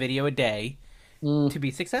doing a video a day, to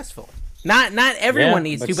be successful. Not everyone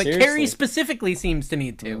needs to, but Kerry specifically seems to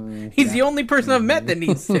need to. He's the only person I've met that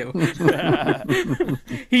needs to.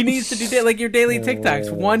 He needs to do like your daily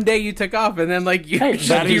TikToks. One day you took off, and then like you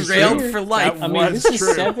derailed for life. I mean, this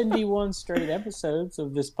is 71 straight episodes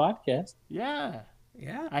of this podcast. Yeah.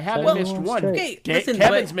 Yeah, I haven't missed one. Okay, listen,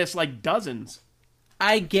 Kevin's missed like dozens.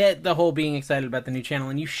 I get the whole being excited about the new channel,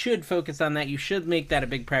 and you should focus on that. You should make that a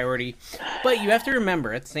big priority. But you have to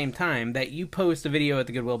remember at the same time that you post a video at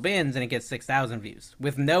the Goodwill Bins and it gets 6,000 views.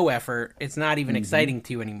 With no effort, it's not even exciting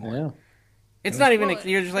to you anymore. Yeah. It's not even,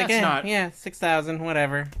 you're just like, 6,000,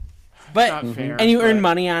 whatever. But, not fair, and you earn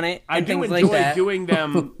money on it, and things like that. I do enjoy doing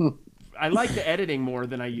them. I like the editing more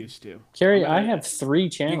than I used to. Kerry, I have 3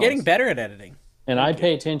 channels. You're getting better at editing. And I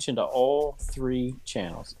pay attention to all 3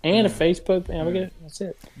 channels. And a Facebook. That's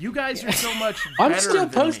it. You guys are so much better I'm still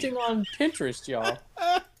posting on Pinterest, y'all.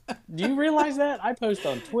 Do you realize that? I post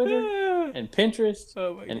on Twitter and Pinterest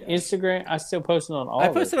and Instagram. I still post on all of it.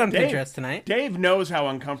 I posted on Pinterest tonight. Dave knows how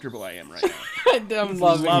uncomfortable I am right now. I'm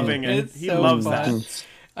loving it. He loves that.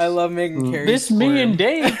 I love making Kerry This me and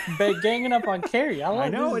Dave ganging up on Kerry. I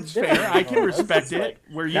know it's fair. I can respect it.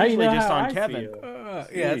 We're usually just on Kevin.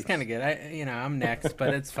 Yeah, it's kind of good. I'm next,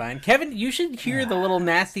 but it's fine. Kevin, you should hear the little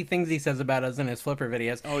nasty things he says about us in his Flipper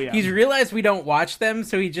videos. Oh yeah, he's realized we don't watch them,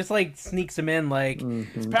 so he just like sneaks them in, like,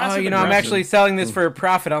 I'm actually selling this for a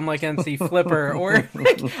profit, unlike NC Flipper, or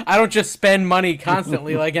like, I don't just spend money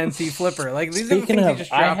constantly like NC Flipper. Like these are the things he just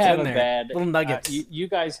drops in there. Little nuggets. You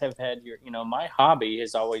guys have had your, my hobby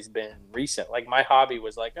has always been resell. Like my hobby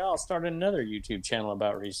was like, I'll start another YouTube channel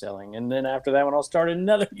about reselling, and then after that one, I'll start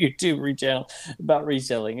another YouTube channel about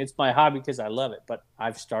reselling. It's my hobby because I love it. But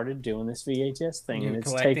I've started doing this VHS thing, and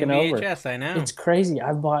it's taken over. VHS, I know. It's crazy.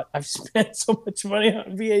 I've spent so much money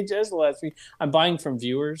on VHS the last week. I'm buying from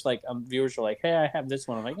viewers. Like viewers are like, hey, I have this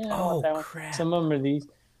one. I'm like, yeah, I want that one. Crap. Some of them are these.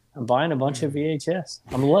 I'm buying a bunch of VHS.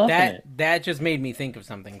 I'm loving it. That just made me think of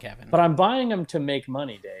something, Kevin. But I'm buying them to make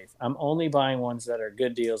money, Dave. I'm only buying ones that are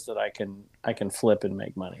good deals that I can flip and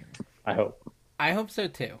make money. I hope. I hope so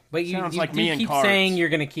too. But you like do keep saying you're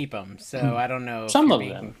going to keep them, so I don't know. Some if of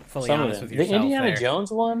you're them. Fully Some honest of them. with yourself. The Indiana there.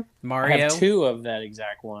 Jones one. Mario. I have 2 of that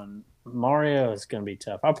exact one. Mario is going to be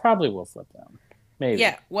tough. I probably will flip them. Maybe.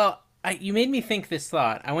 Yeah. Well, you made me think this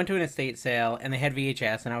thought. I went to an estate sale and they had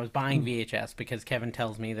VHS, and I was buying VHS because Kevin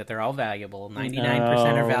tells me that they're all valuable. 99%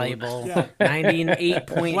 are valuable.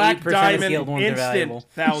 98.8% of sealed ones are valuable.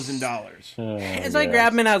 $1,000. And so I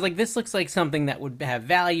grabbed them and I was like, this looks like something that would have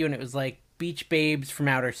value, and it was like Beach Babes from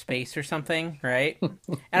Outer Space or something, right? And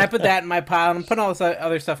I put that in my pile, and I'm putting all this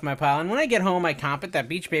other stuff in my pile. And when I get home, I comp it. That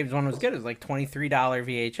Beach Babes one was good. It was like $23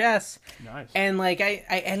 VHS. Nice. And like I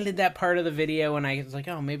edited that part of the video, and I was like,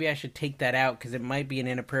 oh, maybe I should take that out because it might be an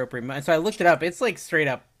inappropriate. So I looked it up. It's like straight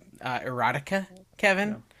up erotica,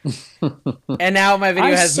 Kevin. Yeah. And now my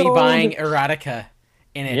video has me buying erotica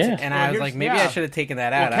in it, and I was like, maybe I should have taken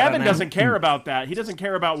that out. Well, Kevin doesn't care about that. He doesn't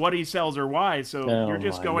care about what he sells or why. So you're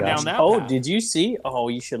just going down that. Oh, path. Did you see? Oh,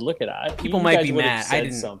 you should look at it. People might be mad.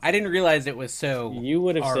 I didn't realize it was so. You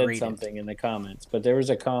would have R-rated. said something in the comments, but there was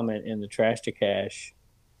a comment in the Trash to Cash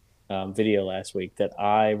video last week that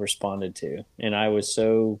I responded to, and I was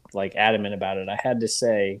so adamant about it. I had to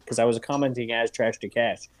say, because I was commenting as Trash to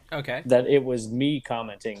Cash. Okay. That it was me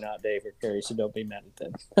commenting, not Dave or Carrie, so don't be mad at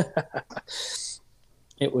them.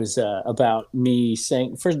 It was about me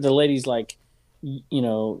saying, first, the lady's like,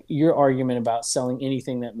 your argument about selling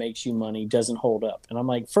anything that makes you money doesn't hold up. And I'm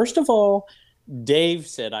like, first of all, Dave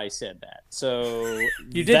said I said that. So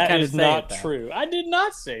you did that kind is of say not that. True. I did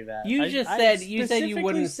not say that. You said you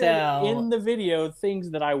wouldn't sell in the video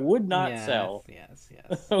things that I would not sell. Yes.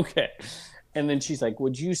 Okay. And then she's like,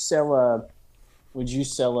 would you sell a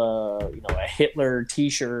Hitler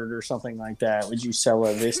T-shirt or something like that? Would you sell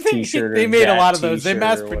this T-shirt? They made a lot of those. They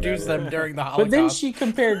mass-produced them during the Holocaust. But then she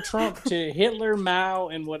compared Trump to Hitler, Mao,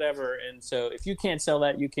 and whatever. And so if you can't sell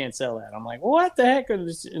that, you can't sell that. I'm like, what the heck?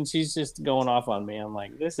 And she's just going off on me. I'm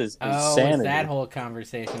like, this is insanity. Oh, that whole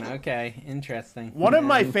conversation. Okay, interesting. One of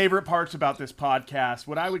my favorite parts about this podcast,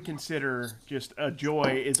 what I would consider just a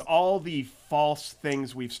joy, is all the false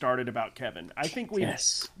things we've started about Kevin. I think we,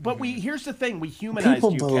 but here's the thing: we humanized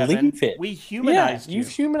you, Kevin. It. We humanized you. You've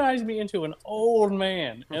humanized me into an old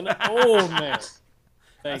man.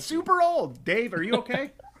 Super old. Dave, are you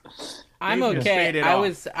okay? I'm okay.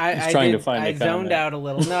 I zoned out a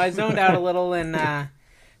little. No, I zoned out a little, and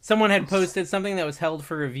someone had posted something that was held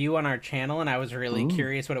for review on our channel, and I was really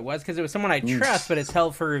curious what it was because it was someone I trust, but it's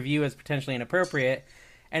held for review as potentially inappropriate.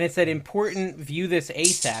 And it said, important, view this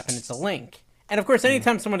ASAP, and it's a link. And, of course,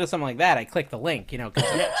 anytime someone does something like that, I click the link, because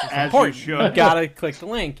it's important. You gotta click the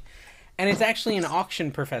link. And it's actually an auction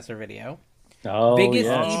professor video. Oh, Biggest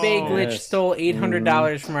eBay glitch stole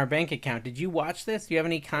 $800 from our bank account. Did you watch this? Do you have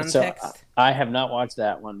any context? So, I have not watched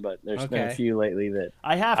that one, but there's been a few lately that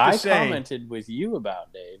I commented with you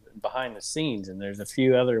about, Dave, behind the scenes, and there's a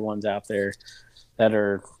few other ones out there that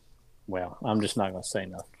are, well, I'm just not going to say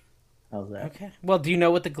nothing. How's that? Okay. Well, do you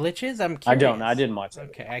know what the glitch is? I'm curious. I don't know. I didn't watch it.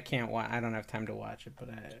 Okay, I can't watch. I don't have time to watch it, but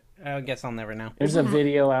I guess I'll never know. There's a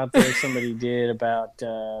video out there somebody did about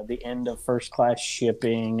the end of first class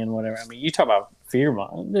shipping and whatever. I mean, you talk about fear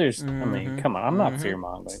mongering. I mean, come on. I'm not fear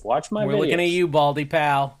mongering. Watch my videos. We're looking at you, Baldy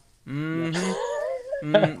pal. Are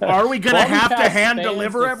we going to have to hand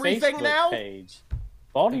deliver everything Facebook now? Page.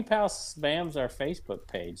 Baldy Pal spams our Facebook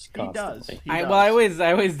page constantly. He does. I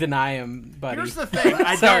always deny him, buddy. Here's the thing.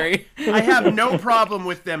 I have no problem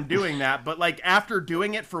with them doing that, but after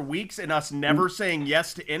doing it for weeks and us never saying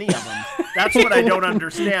yes to any of them, that's what I don't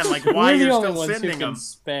understand. Why you're still sending them.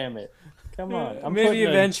 Spam it. Come on. Maybe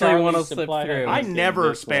eventually one will slip through. I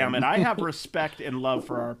never spam it. I have respect and love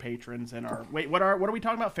for our patrons and our. Wait, what are we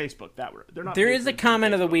talking about? Facebook. They're not. There is a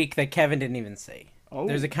comment of the week that Kevin didn't even see. Oh.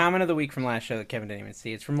 There's a comment of the week from last show that Kevin didn't even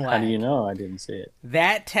see. It's from Lag. How do you know I didn't see it?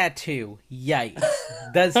 That tattoo, yikes.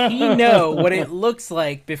 Does he know what it looks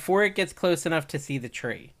like before it gets close enough to see the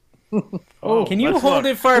tree? Can you hold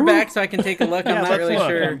it far back so I can take a look? I'm not really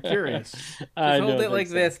sure. I'm curious. Just hold it like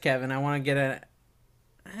this, Kevin. I want to get a...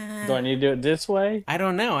 Do I need to do it this way? I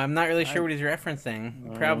don't know. I'm not really sure what he's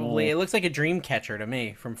referencing. Probably. It looks like a dream catcher to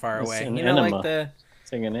me from far away. An enema. Like the...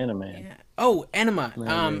 It's like an enema. Yeah. Oh,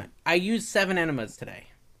 enema. I used 7 enemas today.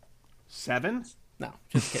 7? No,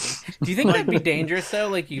 just kidding. Do you think that'd be dangerous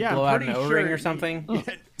though? You blow out an O-ring or something? O-ring.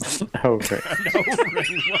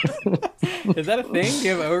 Is that a thing? Do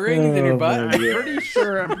you have O-rings in your butt?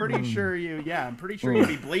 I'm pretty sure you'd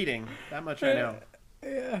be bleeding. That much I know.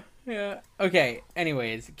 Yeah. Okay.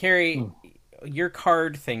 Anyways, Carrie, your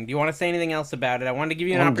card thing. Do you want to say anything else about it? I wanted to give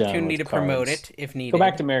you an opportunity to promote it if needed. Go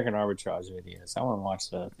back to American Arbitrage videos. I want to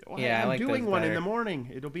watch that. Yeah, I'm I like doing those one better. in the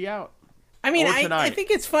morning. It'll be out. I mean, I think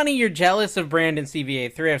it's funny you're jealous of Brandon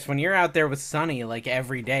CVA Thrifts when you're out there with Sonny like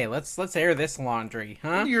every day. Let's air this laundry,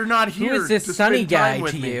 huh? You're not here. Who is this Sonny guy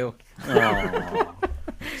to you? Oh.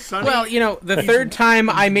 Sonny, well, the third time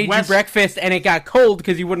I made you breakfast and it got cold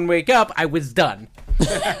because you wouldn't wake up, I was done.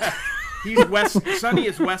 Sonny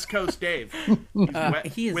is West Coast Dave.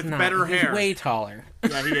 He is with not. Better He's hair. Way taller.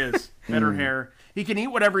 Yeah, he is. Better hair. He can eat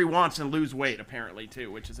whatever he wants and lose weight, apparently,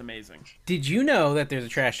 too, which is amazing. Did you know that there's a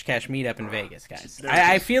Trash to Cash meetup in Vegas, guys?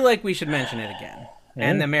 I feel like we should mention it again.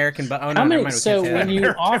 And the American... Oh, no, never mind. So when you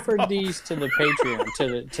offered these to the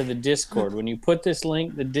Patreon, to the Discord, when you put this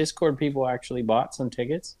link, the Discord people actually bought some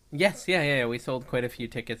tickets? Yes, yeah. We sold quite a few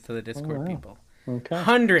tickets to the Discord people. Okay.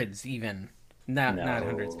 Hundreds, even. Not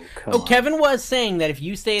hundreds. Kevin was saying that if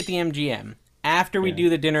you stay at the MGM... After we do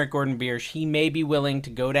the dinner at Gordon Biersch, he may be willing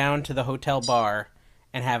to go down to the hotel bar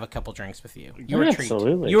and have a couple drinks with you. Your treat.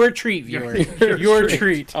 Absolutely. Your treat, viewer. Your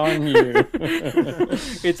treat. On you.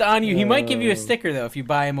 It's on you. He might give you a sticker, though, if you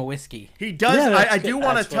buy him a whiskey. He does. Yeah, I do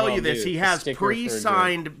want to tell you this. He has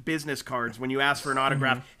pre-signed business cards when you ask for an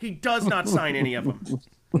autograph. Mm-hmm. He does not sign any of them.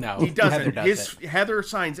 No, he doesn't. Heather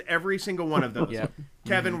signs every single one of those. Yep.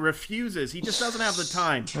 Kevin refuses. He just doesn't have the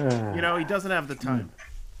time. He doesn't have the time.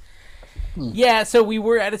 Yeah, so we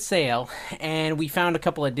were at a sale, and we found a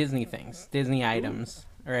couple of Disney things, Disney items,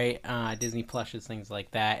 right? Disney plushes, things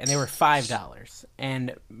like that, and they were $5.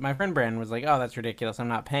 And my friend Brandon was like, oh, that's ridiculous, I'm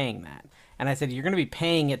not paying that. And I said, you're going to be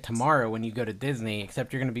paying it tomorrow when you go to Disney,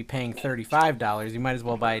 except you're going to be paying $35. You might as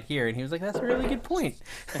well buy it here. And he was like, that's a really good point.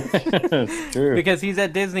 That's true. Because he's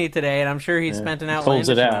at Disney today, and I'm sure he spent an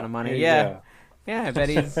outlandish amount of money. Yeah. Yeah, I bet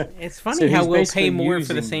it's funny how we'll pay more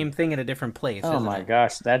for the same thing at a different place. Oh my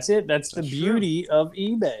gosh, that's it. That's the beauty of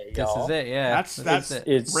eBay. This is it. Yeah, that's it.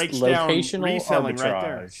 It's locational arbitrage. Right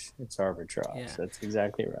there. It's arbitrage. Yeah. That's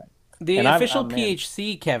exactly right. The official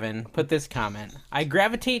PHC Kevin put this comment: I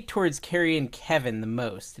gravitate towards Carrie and Kevin the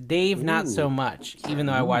most. Dave, not so much, even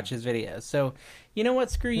though I watch his videos. So, you know what?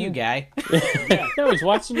 Screw you, guy. No, he's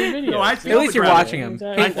watching your videos. No, at least you're watching him.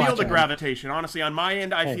 I feel the gravitation. Honestly, on my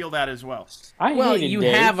end, I feel that as well. You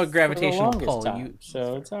have a gravitational pull.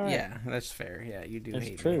 So it's all right. Yeah, that's fair. Yeah, you do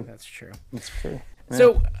hate me. That's true. It's true.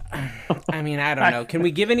 So, I mean, I don't know. Can we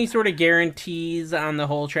give any sort of guarantees on the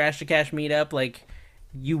whole Trash to Cash meetup? Like,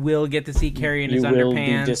 you will get to see Carrie in his underpants. You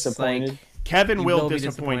will be disappointed. Kevin will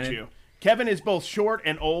disappoint you. Kevin is both short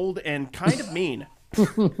and old and kind of mean.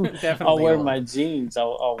 I'll wear my jeans.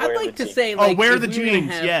 I'll wear I'd like the to say, like, wear the jeans.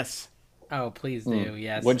 Yes. Oh, please do.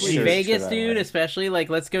 Yes. Vegas, dude, especially, like,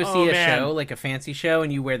 let's go see a show, like a fancy show,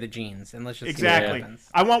 and you wear the jeans, and let's just see what happens.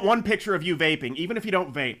 I want one picture of you vaping, even if you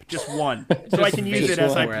don't vape, just one, so I can use it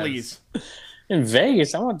as I please. In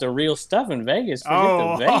Vegas, I want the real stuff in Vegas. Forget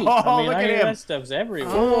the vape. I mean, I hear that stuff's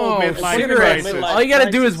everywhere. Cigarettes. All you got to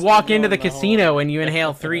do is walk into the casino and you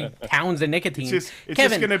inhale 3 pounds of nicotine. It's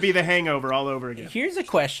just going to be the Hangover all over again. Here's a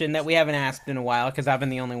question that we haven't asked in a while because I've been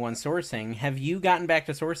the only one sourcing. Have you gotten back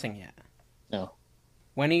to sourcing yet? No.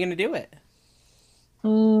 When are you going to do it?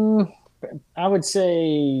 I would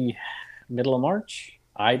say middle of March.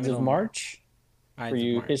 Ides of March. For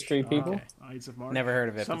you history people? Okay. Ides of March. Never heard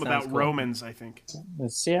of it. Something about cool. Romans, I think.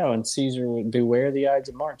 Let's see how when Caesar would beware the Ides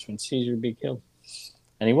of March when Caesar would be killed.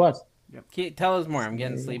 And he was. Yep. Tell us more. I'm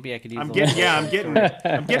getting sleepy. I could use I'm getting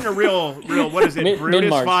a real what is it?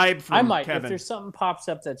 Brutus vibe from Kevin. If there's something pops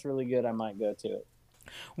up that's really good, I might go to it.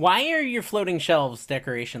 Why are your floating shelves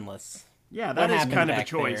decorationless? Yeah, that is kind of a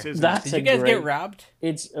choice, isn't it? Did you guys get robbed?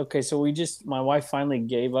 It's okay. So my wife finally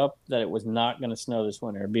gave up that it was not going to snow this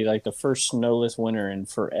winter. It'd be like the first snowless winter in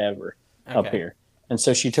forever up here. And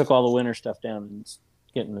so she took all the winter stuff down and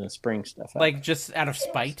getting the spring stuff out. Like just out of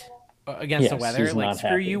spite against the weather? Like,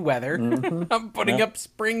 screw you, weather. Mm-hmm. I'm putting up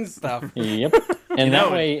spring stuff. Yep. And that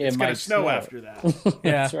way it might snow after that.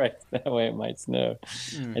 Yeah. That's right. That way it might snow.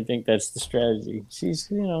 I think that's the strategy. She's,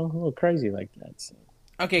 a little crazy like that. So.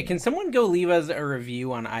 Okay, can someone go leave us a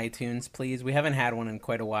review on iTunes, please? We haven't had one in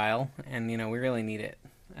quite a while, and we really need it.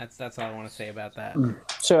 That's all I want to say about that.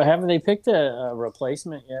 So, haven't they picked a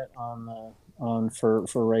replacement yet for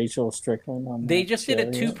Rachel Strickland? They just did a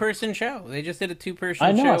 2-person show. They just did a 2-person show.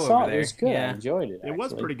 I know. I saw over there. It was good. Yeah. I enjoyed it. It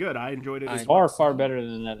was pretty good. I enjoyed it. It's far better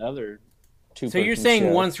than that other 2-person So you're saying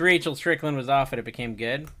show. Once Rachel Strickland was off it became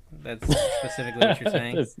good? That's specifically what you're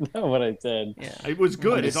saying? That's not what I said. Yeah. It was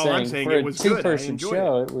good. Is all I'm saying. It was good. For a 2-person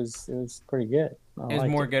show, it was pretty good. It was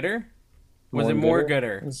more gooder? Was it more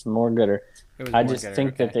gooder? It was more gooder. I just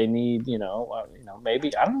think that they need, maybe,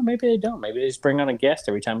 I don't know, maybe they don't. Maybe they just bring on a guest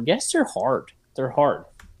every time. Guests are hard. They're hard.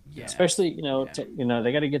 Yeah. Especially, they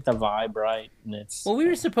got to get the vibe right. And we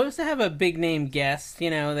were supposed to have a big name guest,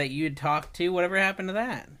 that you'd talk to. Whatever happened to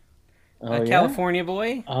that? California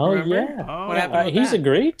boy. Oh, remember? yeah. Oh, what happened with he's that?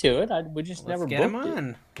 agreed to it. We just never get booked him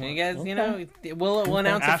on. it. You guys, we'll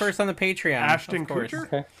announce it first on the Patreon. Ashton of course. Kutcher?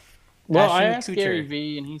 Okay. Well, I Ashton asked Kutcher. Gary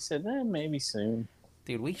Vee, and he said, maybe soon.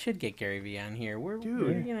 Dude, we should get Gary Vee on here. We're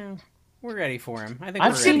ready for him. I think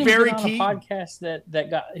I've seen him very on a podcast that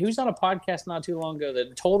got. He was on a podcast not too long ago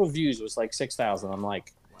that total views was like 6,000. I'm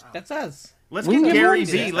like, wow. That's us. Let's get Gary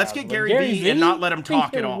Vee. Let's get Gary Vee and not let him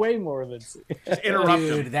talk at all. Way more than just interrupt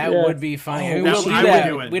him. Dude, that would be fine. We'll do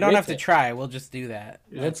that. We don't have to try. We'll just do that.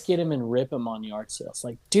 Let's get him and rip him on yard sales.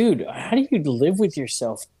 Like, dude, how do you live with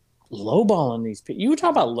yourself lowballing these people? You were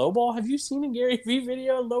talking about lowball. Have you seen a Gary Vee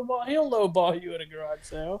video of lowball? He'll lowball you at a garage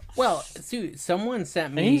sale. Well, dude, someone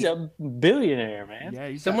sent me. And he's a billionaire, man.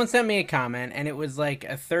 Yeah, someone sent me a comment, and it was like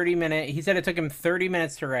a 30-minute. He said it took him 30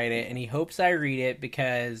 minutes to write it, and he hopes I read it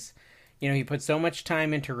because, he put so much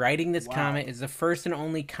time into writing this comment. It's the first and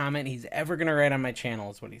only comment he's ever going to write on my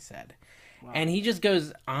channel, is what he said. Wow. And he just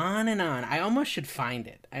goes on and on. I almost should find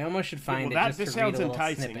it. This sounds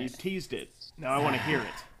enticing. Snippet. You teased it. Now I want to hear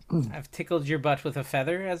it. I've tickled your butt with a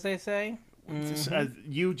feather, as they say. Mm-hmm.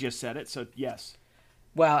 You just said it, so yes.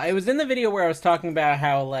 Well, it was in the video where I was talking about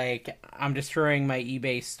how, I'm destroying my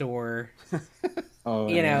eBay store,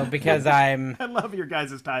 because I'm... I love your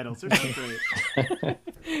guys' titles. They're so great.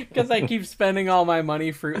 Because I keep spending all my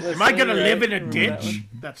money fruitlessly. Am I going to live in a ditch?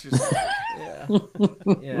 That's just...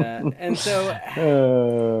 Yeah. And so...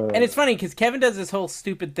 and it's funny, because Kevin does this whole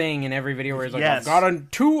stupid thing in every video where he's like, I've got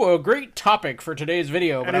a great topic for today's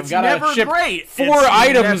video, but I've got to ship 4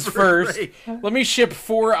 items first. Great. Let me ship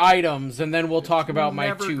 4 items, and then we'll talk about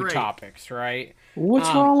my 2 topics, right? What's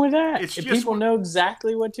wrong with that? If people know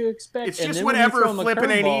exactly what to expect. It's just whatever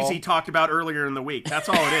Flippin' Ain't Easy talked about earlier in the week. That's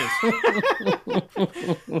all it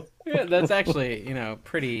is. Yeah, that's actually,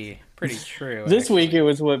 pretty true. This week it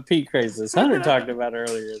was what Pete Crazeless Hunter talked about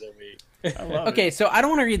earlier in the week. Okay, so I don't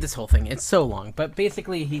want to read this whole thing. It's so long. But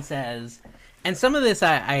basically he says, and some of this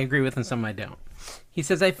I agree with and some I don't. He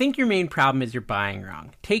says, I think your main problem is you're buying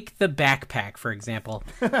wrong. Take the backpack, for example.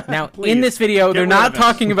 Now, in this video, they're not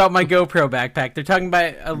talking about my GoPro backpack. They're talking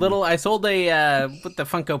about a little... I sold the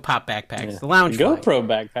Funko Pop backpacks, the Loungefly. GoPro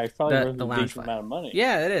backpack, probably worth a decent amount of money.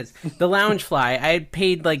 Yeah, it is. The Loungefly, I had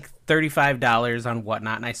paid like $35 on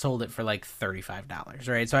Whatnot, and I sold it for like $35,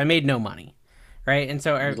 right? So I made no money, right? And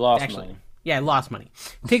so... You lost money. Yeah, I lost money.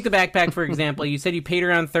 Take the backpack, for example. You said you paid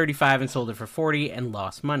around $35 and sold it for $40 and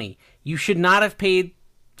lost money. You should not have paid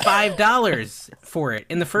 $5 for it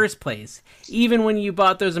in the first place. Even when you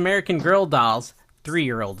bought those American Girl dolls,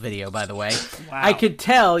 3-year-old video, by the way, wow. I could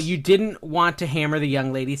tell you didn't want to hammer the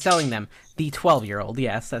young lady selling them. The 12-year-old,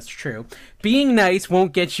 yes, that's true. Being nice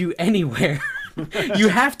won't get you anywhere. You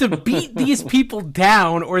have to beat these people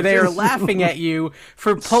down, or they are laughing at you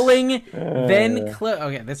for pulling.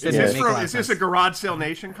 Okay, this is this a Garage Sale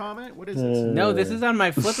Nation comment? What is this? No, this is on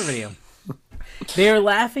my Flipper video. They are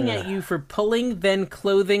laughing at you for pulling then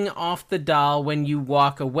clothing off the doll when you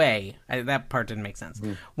walk away. That part didn't make sense.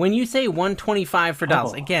 When you say $125 for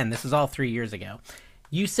dolls, again, this is all 3 years ago.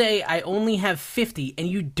 You say I only have $50, and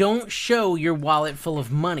you don't show your wallet full of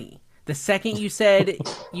money. The second you said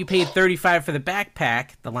you paid $35 for the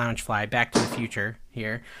backpack, the Loungefly, Back to the Future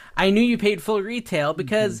here, I knew you paid full retail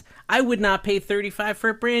because I would not pay $35 for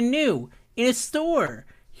it brand new in a store.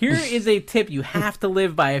 Here is a tip you have to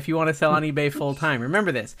live by if you want to sell on eBay full time.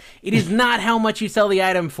 Remember this. It is not how much you sell the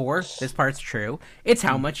item for. This part's true. It's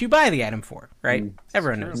how much you buy the item for, right?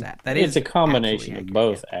 Everyone knows that. It's a combination of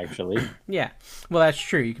both, actually. Yeah. Well, that's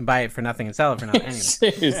true. You can buy it for nothing and sell it for nothing anyway.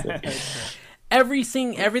 Seriously.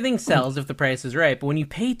 Everything sells if the price is right, but when you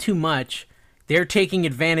pay too much, they're taking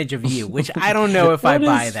advantage of you, which I don't know if I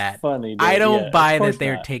buy that. Funny, I don't buy that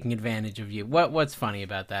they're taking advantage of you. What's funny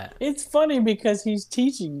about that? It's funny because he's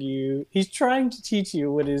trying to teach you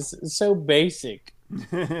what is so basic.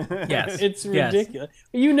 Yes. It's ridiculous.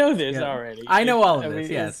 Yes. You know this already. I know all of this,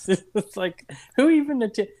 yes. It's like, who even...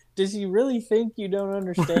 Does he really think you don't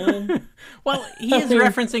understand? Well, he is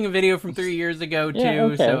referencing a video from 3 years ago, too. Yeah,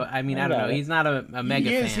 okay. So, I mean, I don't know. He's not a mega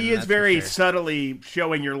fan. He is very subtly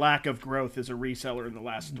showing your lack of growth as a reseller in the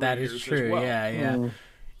last 3 years. That is true, as well. Yeah.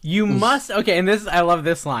 You must... Okay, and I love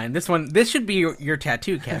this line. This should be your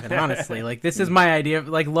tattoo, Kevin, honestly. Like, this is my idea of,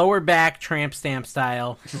 like, lower back tramp stamp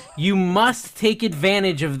style. You must take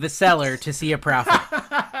advantage of the seller to see a profit.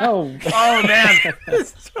 Oh man.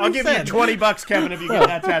 I'll give you $20, Kevin, if you get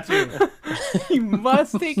that tattoo. You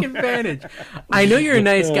must take advantage. I know you're a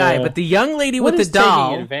nice guy, but the young lady with the doll...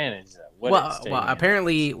 Taking advantage, though? Well,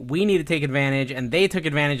 apparently we need to take advantage, and they took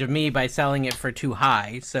advantage of me by selling it for too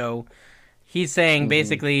high, so... He's saying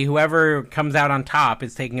basically whoever comes out on top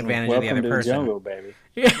is taking advantage of the other person. Welcome to the jungle, baby.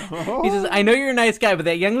 He says, I know you're a nice guy, but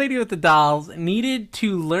that young lady with the dolls needed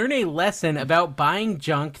to learn a lesson about buying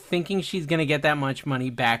junk thinking she's going to get that much money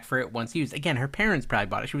back for it once used. Again, her parents probably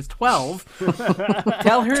bought it. She was 12.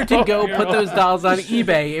 Tell her to go put those dolls on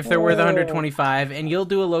eBay if they're worth $125, and you'll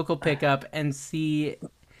do a local pickup and see...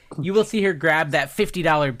 You will see her grab that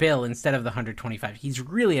 $50 bill instead of the $125. He's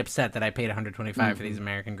really upset that I paid $125 for these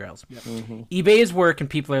American girls. Yep. eBay is work and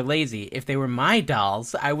people are lazy. If they were my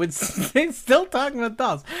dolls, I would still talking about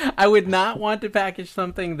dolls. I would not want to package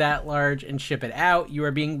something that large and ship it out. You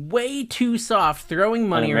are being way too soft, throwing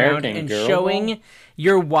money around and showing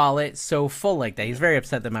your wallet so full like that. He's very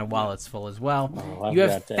upset that my wallet's full as well. You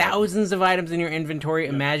have thousands of items in your inventory.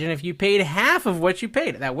 Imagine if you paid half of what you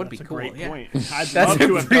paid. That would be cool. Great point. I'd love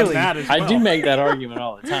to have done that as well. I do make that argument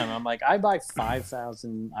all the time. I'm like, I buy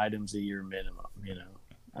 5,000 items a year minimum. You know,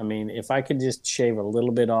 I mean, if I could just shave a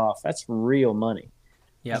little bit off, that's real money.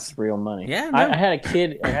 Yep. That's real money. Yeah, no. I had a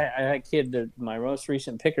kid. I had a kid. My most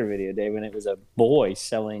recent picker video, Dave, and it was a boy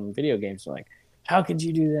selling video games. I'm like, how could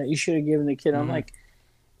you do that? You should have given the kid. I'm like,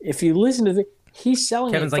 if you listen to he's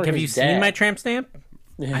selling. Kevin's it for like, have his you dad. seen my tramp stamp?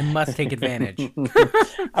 I must take advantage.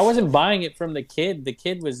 I wasn't buying it from the kid. The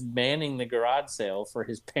kid was manning the garage sale for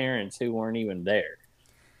his parents who weren't even there.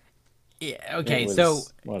 Yeah. Okay.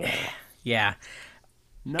 Whatever. Yeah.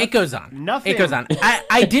 It goes on. Nothing. It goes on.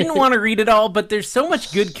 I didn't want to read it all, but there's so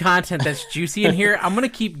much good content that's juicy in here. I'm going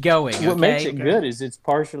to keep going. What makes it good is it's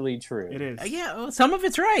partially true. It is. Yeah, well, some of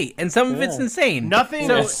it's right, and some of it's insane.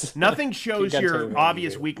 Nothing shows your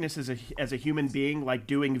obvious weakness as a human being like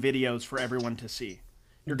doing videos for everyone to see.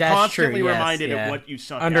 You're constantly reminded of what you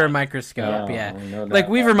suck under at. a microscope. No like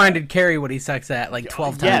we've reminded Carrie what he sucks at like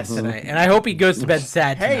 12 times tonight, and I hope he goes to bed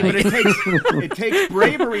sad tonight. Hey, but it takes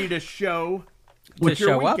bravery to show what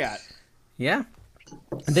you're weak at. Yeah.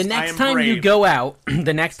 The next time you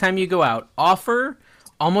go out, offer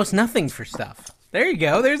almost nothing for stuff. There you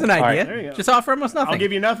go. There's an idea. There you go. Just offer almost nothing. I'll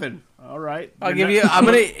give you nothing. All right. I'm gonna,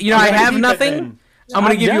 I have nothing. I'm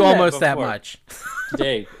gonna give you almost that much.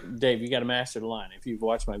 Dave, you got to master the line. If you've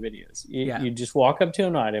watched my videos, you just walk up to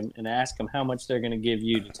an item and ask them how much they're going to give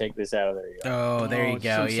you to take this out of their yard. Oh, there you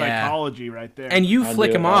go. Some psychology right there. And you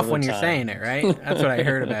flick them off when you're saying it, right? That's what I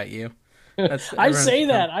heard about you. I say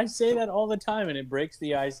that all the time, and it breaks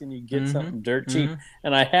the ice, and you get something dirt cheap.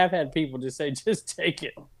 And I have had people just say, "Just take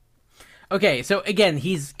it." Okay, so again,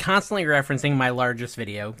 he's constantly referencing my largest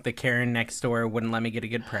video, the Karen next door wouldn't let me get a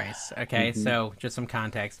good price. Okay, so just some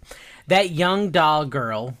context. That young doll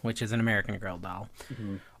girl, which is an American Girl doll,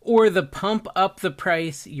 or the pump up the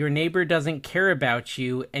price, your neighbor doesn't care about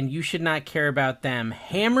you, and you should not care about them.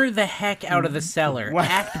 Hammer the heck out of the seller.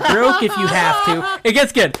 Act broke if you have to. It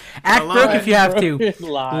gets good. Act broke if you have to.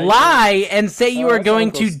 Lie and say you are going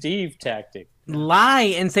Uncle to... Steve tactic.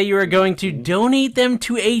 Lie and say you are going to donate them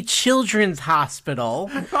to a children's hospital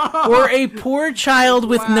or a poor child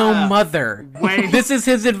with no mother. This is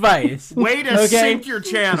his advice. Way to sink your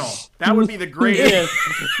channel. That would be the greatest.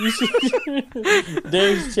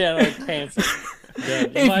 Dave's channel is canceled.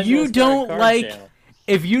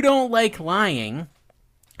 If you don't like lying,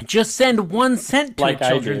 just send 1 cent to a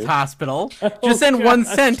children's hospital. Just send 1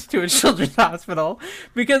 cent to a children's hospital,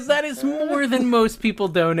 because that is more than most people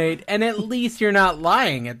donate, and at least you're not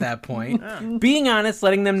lying at that point. Being honest,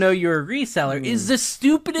 letting them know you're a reseller is the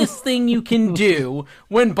stupidest thing you can do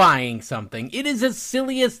when buying something. It is as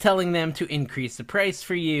silly as telling them to increase the price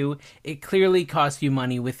for you. It clearly costs you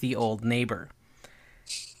money with the old neighbor.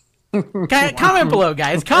 Comment below,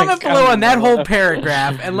 guys. Comment below on that whole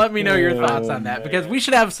paragraph and let me know your thoughts on that, because we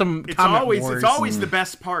should have some comment wars. It's always the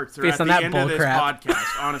best parts are at the end of this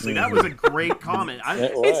podcast. Honestly, that was a great comment.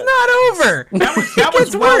 It's not over. That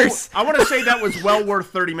was worse. I want to say that was well worth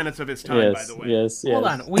 30 minutes of his time, by the way. Yes. Hold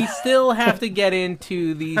on. We still have to get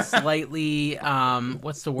into the slightly,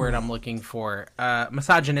 what's the word I'm looking for?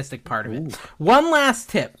 Misogynistic part of it. One last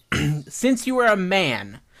tip. Since you are a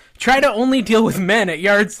man, try to only deal with men at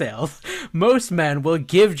yard sales. Most men will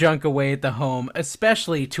give junk away at the home,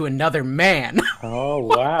 especially to another man. Oh,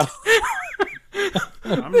 wow.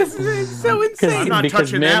 This is so insane. I'm not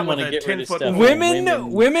touching that with a 10-foot.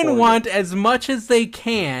 Women want as much as they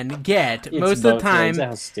can get most of the time.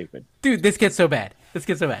 How stupid. Dude, this gets so bad.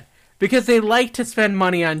 Because they like to spend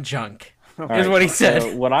money on junk. Is what he said.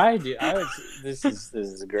 So what I do, this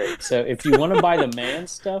is great. So if you want to buy the man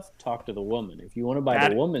stuff, talk to the woman. If you want to buy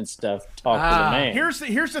the woman stuff, talk to the man. Here's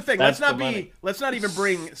the thing. Let's not even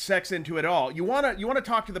bring sex into it all. You want to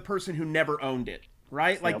talk to the person who never owned it.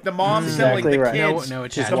 right? Like the mom selling the kids,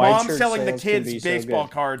 the mom selling the kids baseball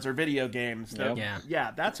cards or video games.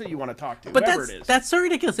 Yeah, that's what you want to talk to. But that's so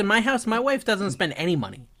ridiculous. In my house, my wife doesn't spend any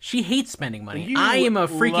money. She hates spending money. I am a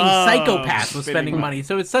freaking psychopath with spending money.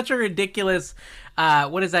 So it's such a ridiculous.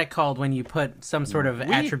 What is that called when you put some sort of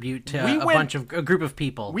attribute to a group of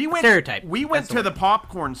people? Stereotype. We went to the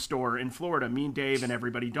popcorn store in Florida. Me and Dave and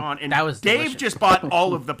everybody, Dawn, and that was Dave delicious. Just bought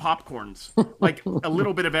all of the popcorns, like a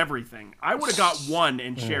little bit of everything. I would have got one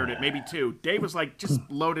and shared it, maybe two. Dave was like, just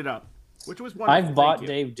load it up, which was wonderful. I've bought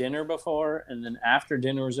Dave dinner before, and then after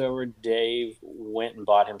dinner was over, Dave went and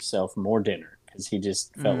bought himself more dinner because he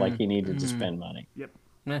just felt like he needed to spend money. Yep.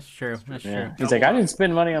 That's true. That's true. He's like, I didn't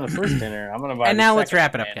spend money on the first dinner. I'm going to buy And now let's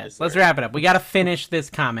wrap it up, guys. Let's wrap it up. We got to finish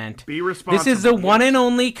this comment. Be responsible. This is the one and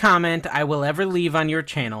only comment I will ever leave on your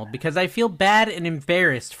channel because I feel bad and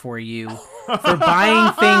embarrassed for you for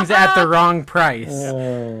buying things at the wrong price.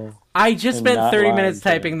 I just spent 30 minutes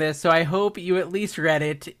typing this, so I hope you at least read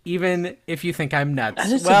it, even if you think I'm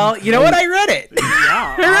nuts. Well, you know what? I read it.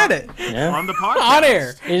 Yeah, I read it. Yeah. On the podcast. On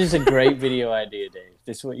air. It is a great video idea, Dave.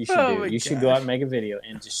 This is what you should do. You should go out and make a video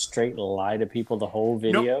and just straight lie to people the whole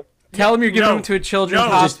video. Nope. Tell them you're giving them to a children's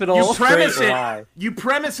hospital. You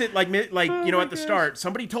premise it like at the start.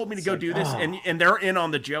 Somebody told me to go do this, and they're in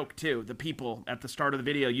on the joke too. The people at the start of the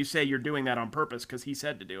video, you say you're doing that on purpose because he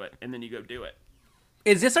said to do it, and then you go do it.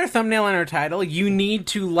 Is this our thumbnail and our title? You need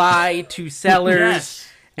to lie to sellers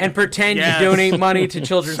and pretend you donate money to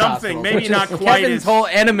children's hospitals. Maybe not quite Kevin's whole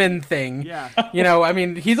Eneman thing. Yeah. You know, I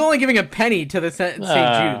mean, he's only giving a penny to the St.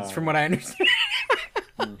 Jude's, from what I understand.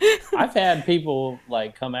 I've had people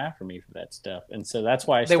come after me for that stuff, and so that's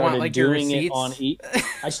why I started doing it on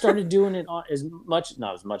I started doing it on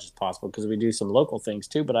not as much as possible because we do some local things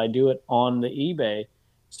too, but I do it on the eBay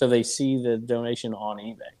so they see the donation on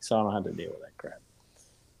eBay, so I don't have to deal with that crap.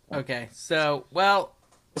 Okay, so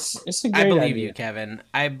it's a great I believe idea. you, Kevin.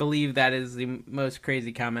 I believe that is the most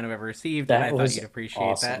crazy comment I've ever received, and I thought you'd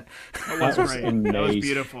appreciate that. That was great. That was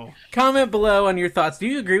beautiful. Comment below on your thoughts. Do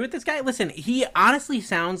you agree with this guy? Listen, he honestly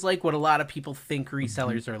sounds like what a lot of people think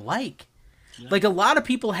resellers are like. Like, a lot of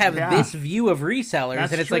people have this view of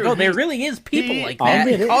resellers, and it's like, there really is people like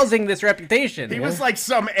that causing this reputation. He was like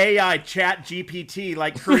some AI chat GPT,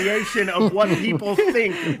 creation of what people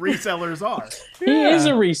think resellers are. He is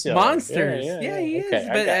a reseller. Monsters. Yeah, he is.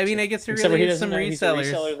 But, I mean, I guess there really is some resellers.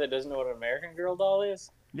 He's a reseller that doesn't know what an American Girl doll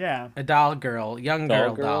is? Yeah. A doll girl. Young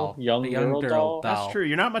girl doll. Young girl doll. That's true.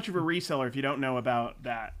 You're not much of a reseller if you don't know about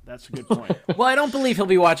that. That's a good point. Well, I don't believe he'll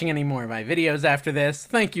be watching any more of my videos after this.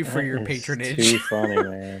 Thank you for your patronage. Too funny,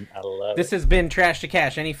 man. I love it. This has been Trash to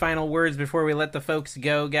Cash. Any final words before we let the folks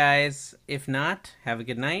go, guys? If not, have a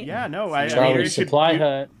good night. Yeah, no. Charlie's Supply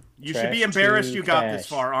Hut. You should be embarrassed you got this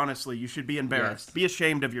far, honestly. You should be embarrassed. Yes. Be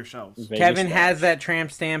ashamed of yourselves. Kevin has that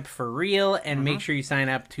tramp stamp for real, and make sure you sign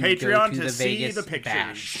up to Patreon go to the see Vegas the pictures.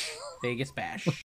 Bash. Vegas Bash.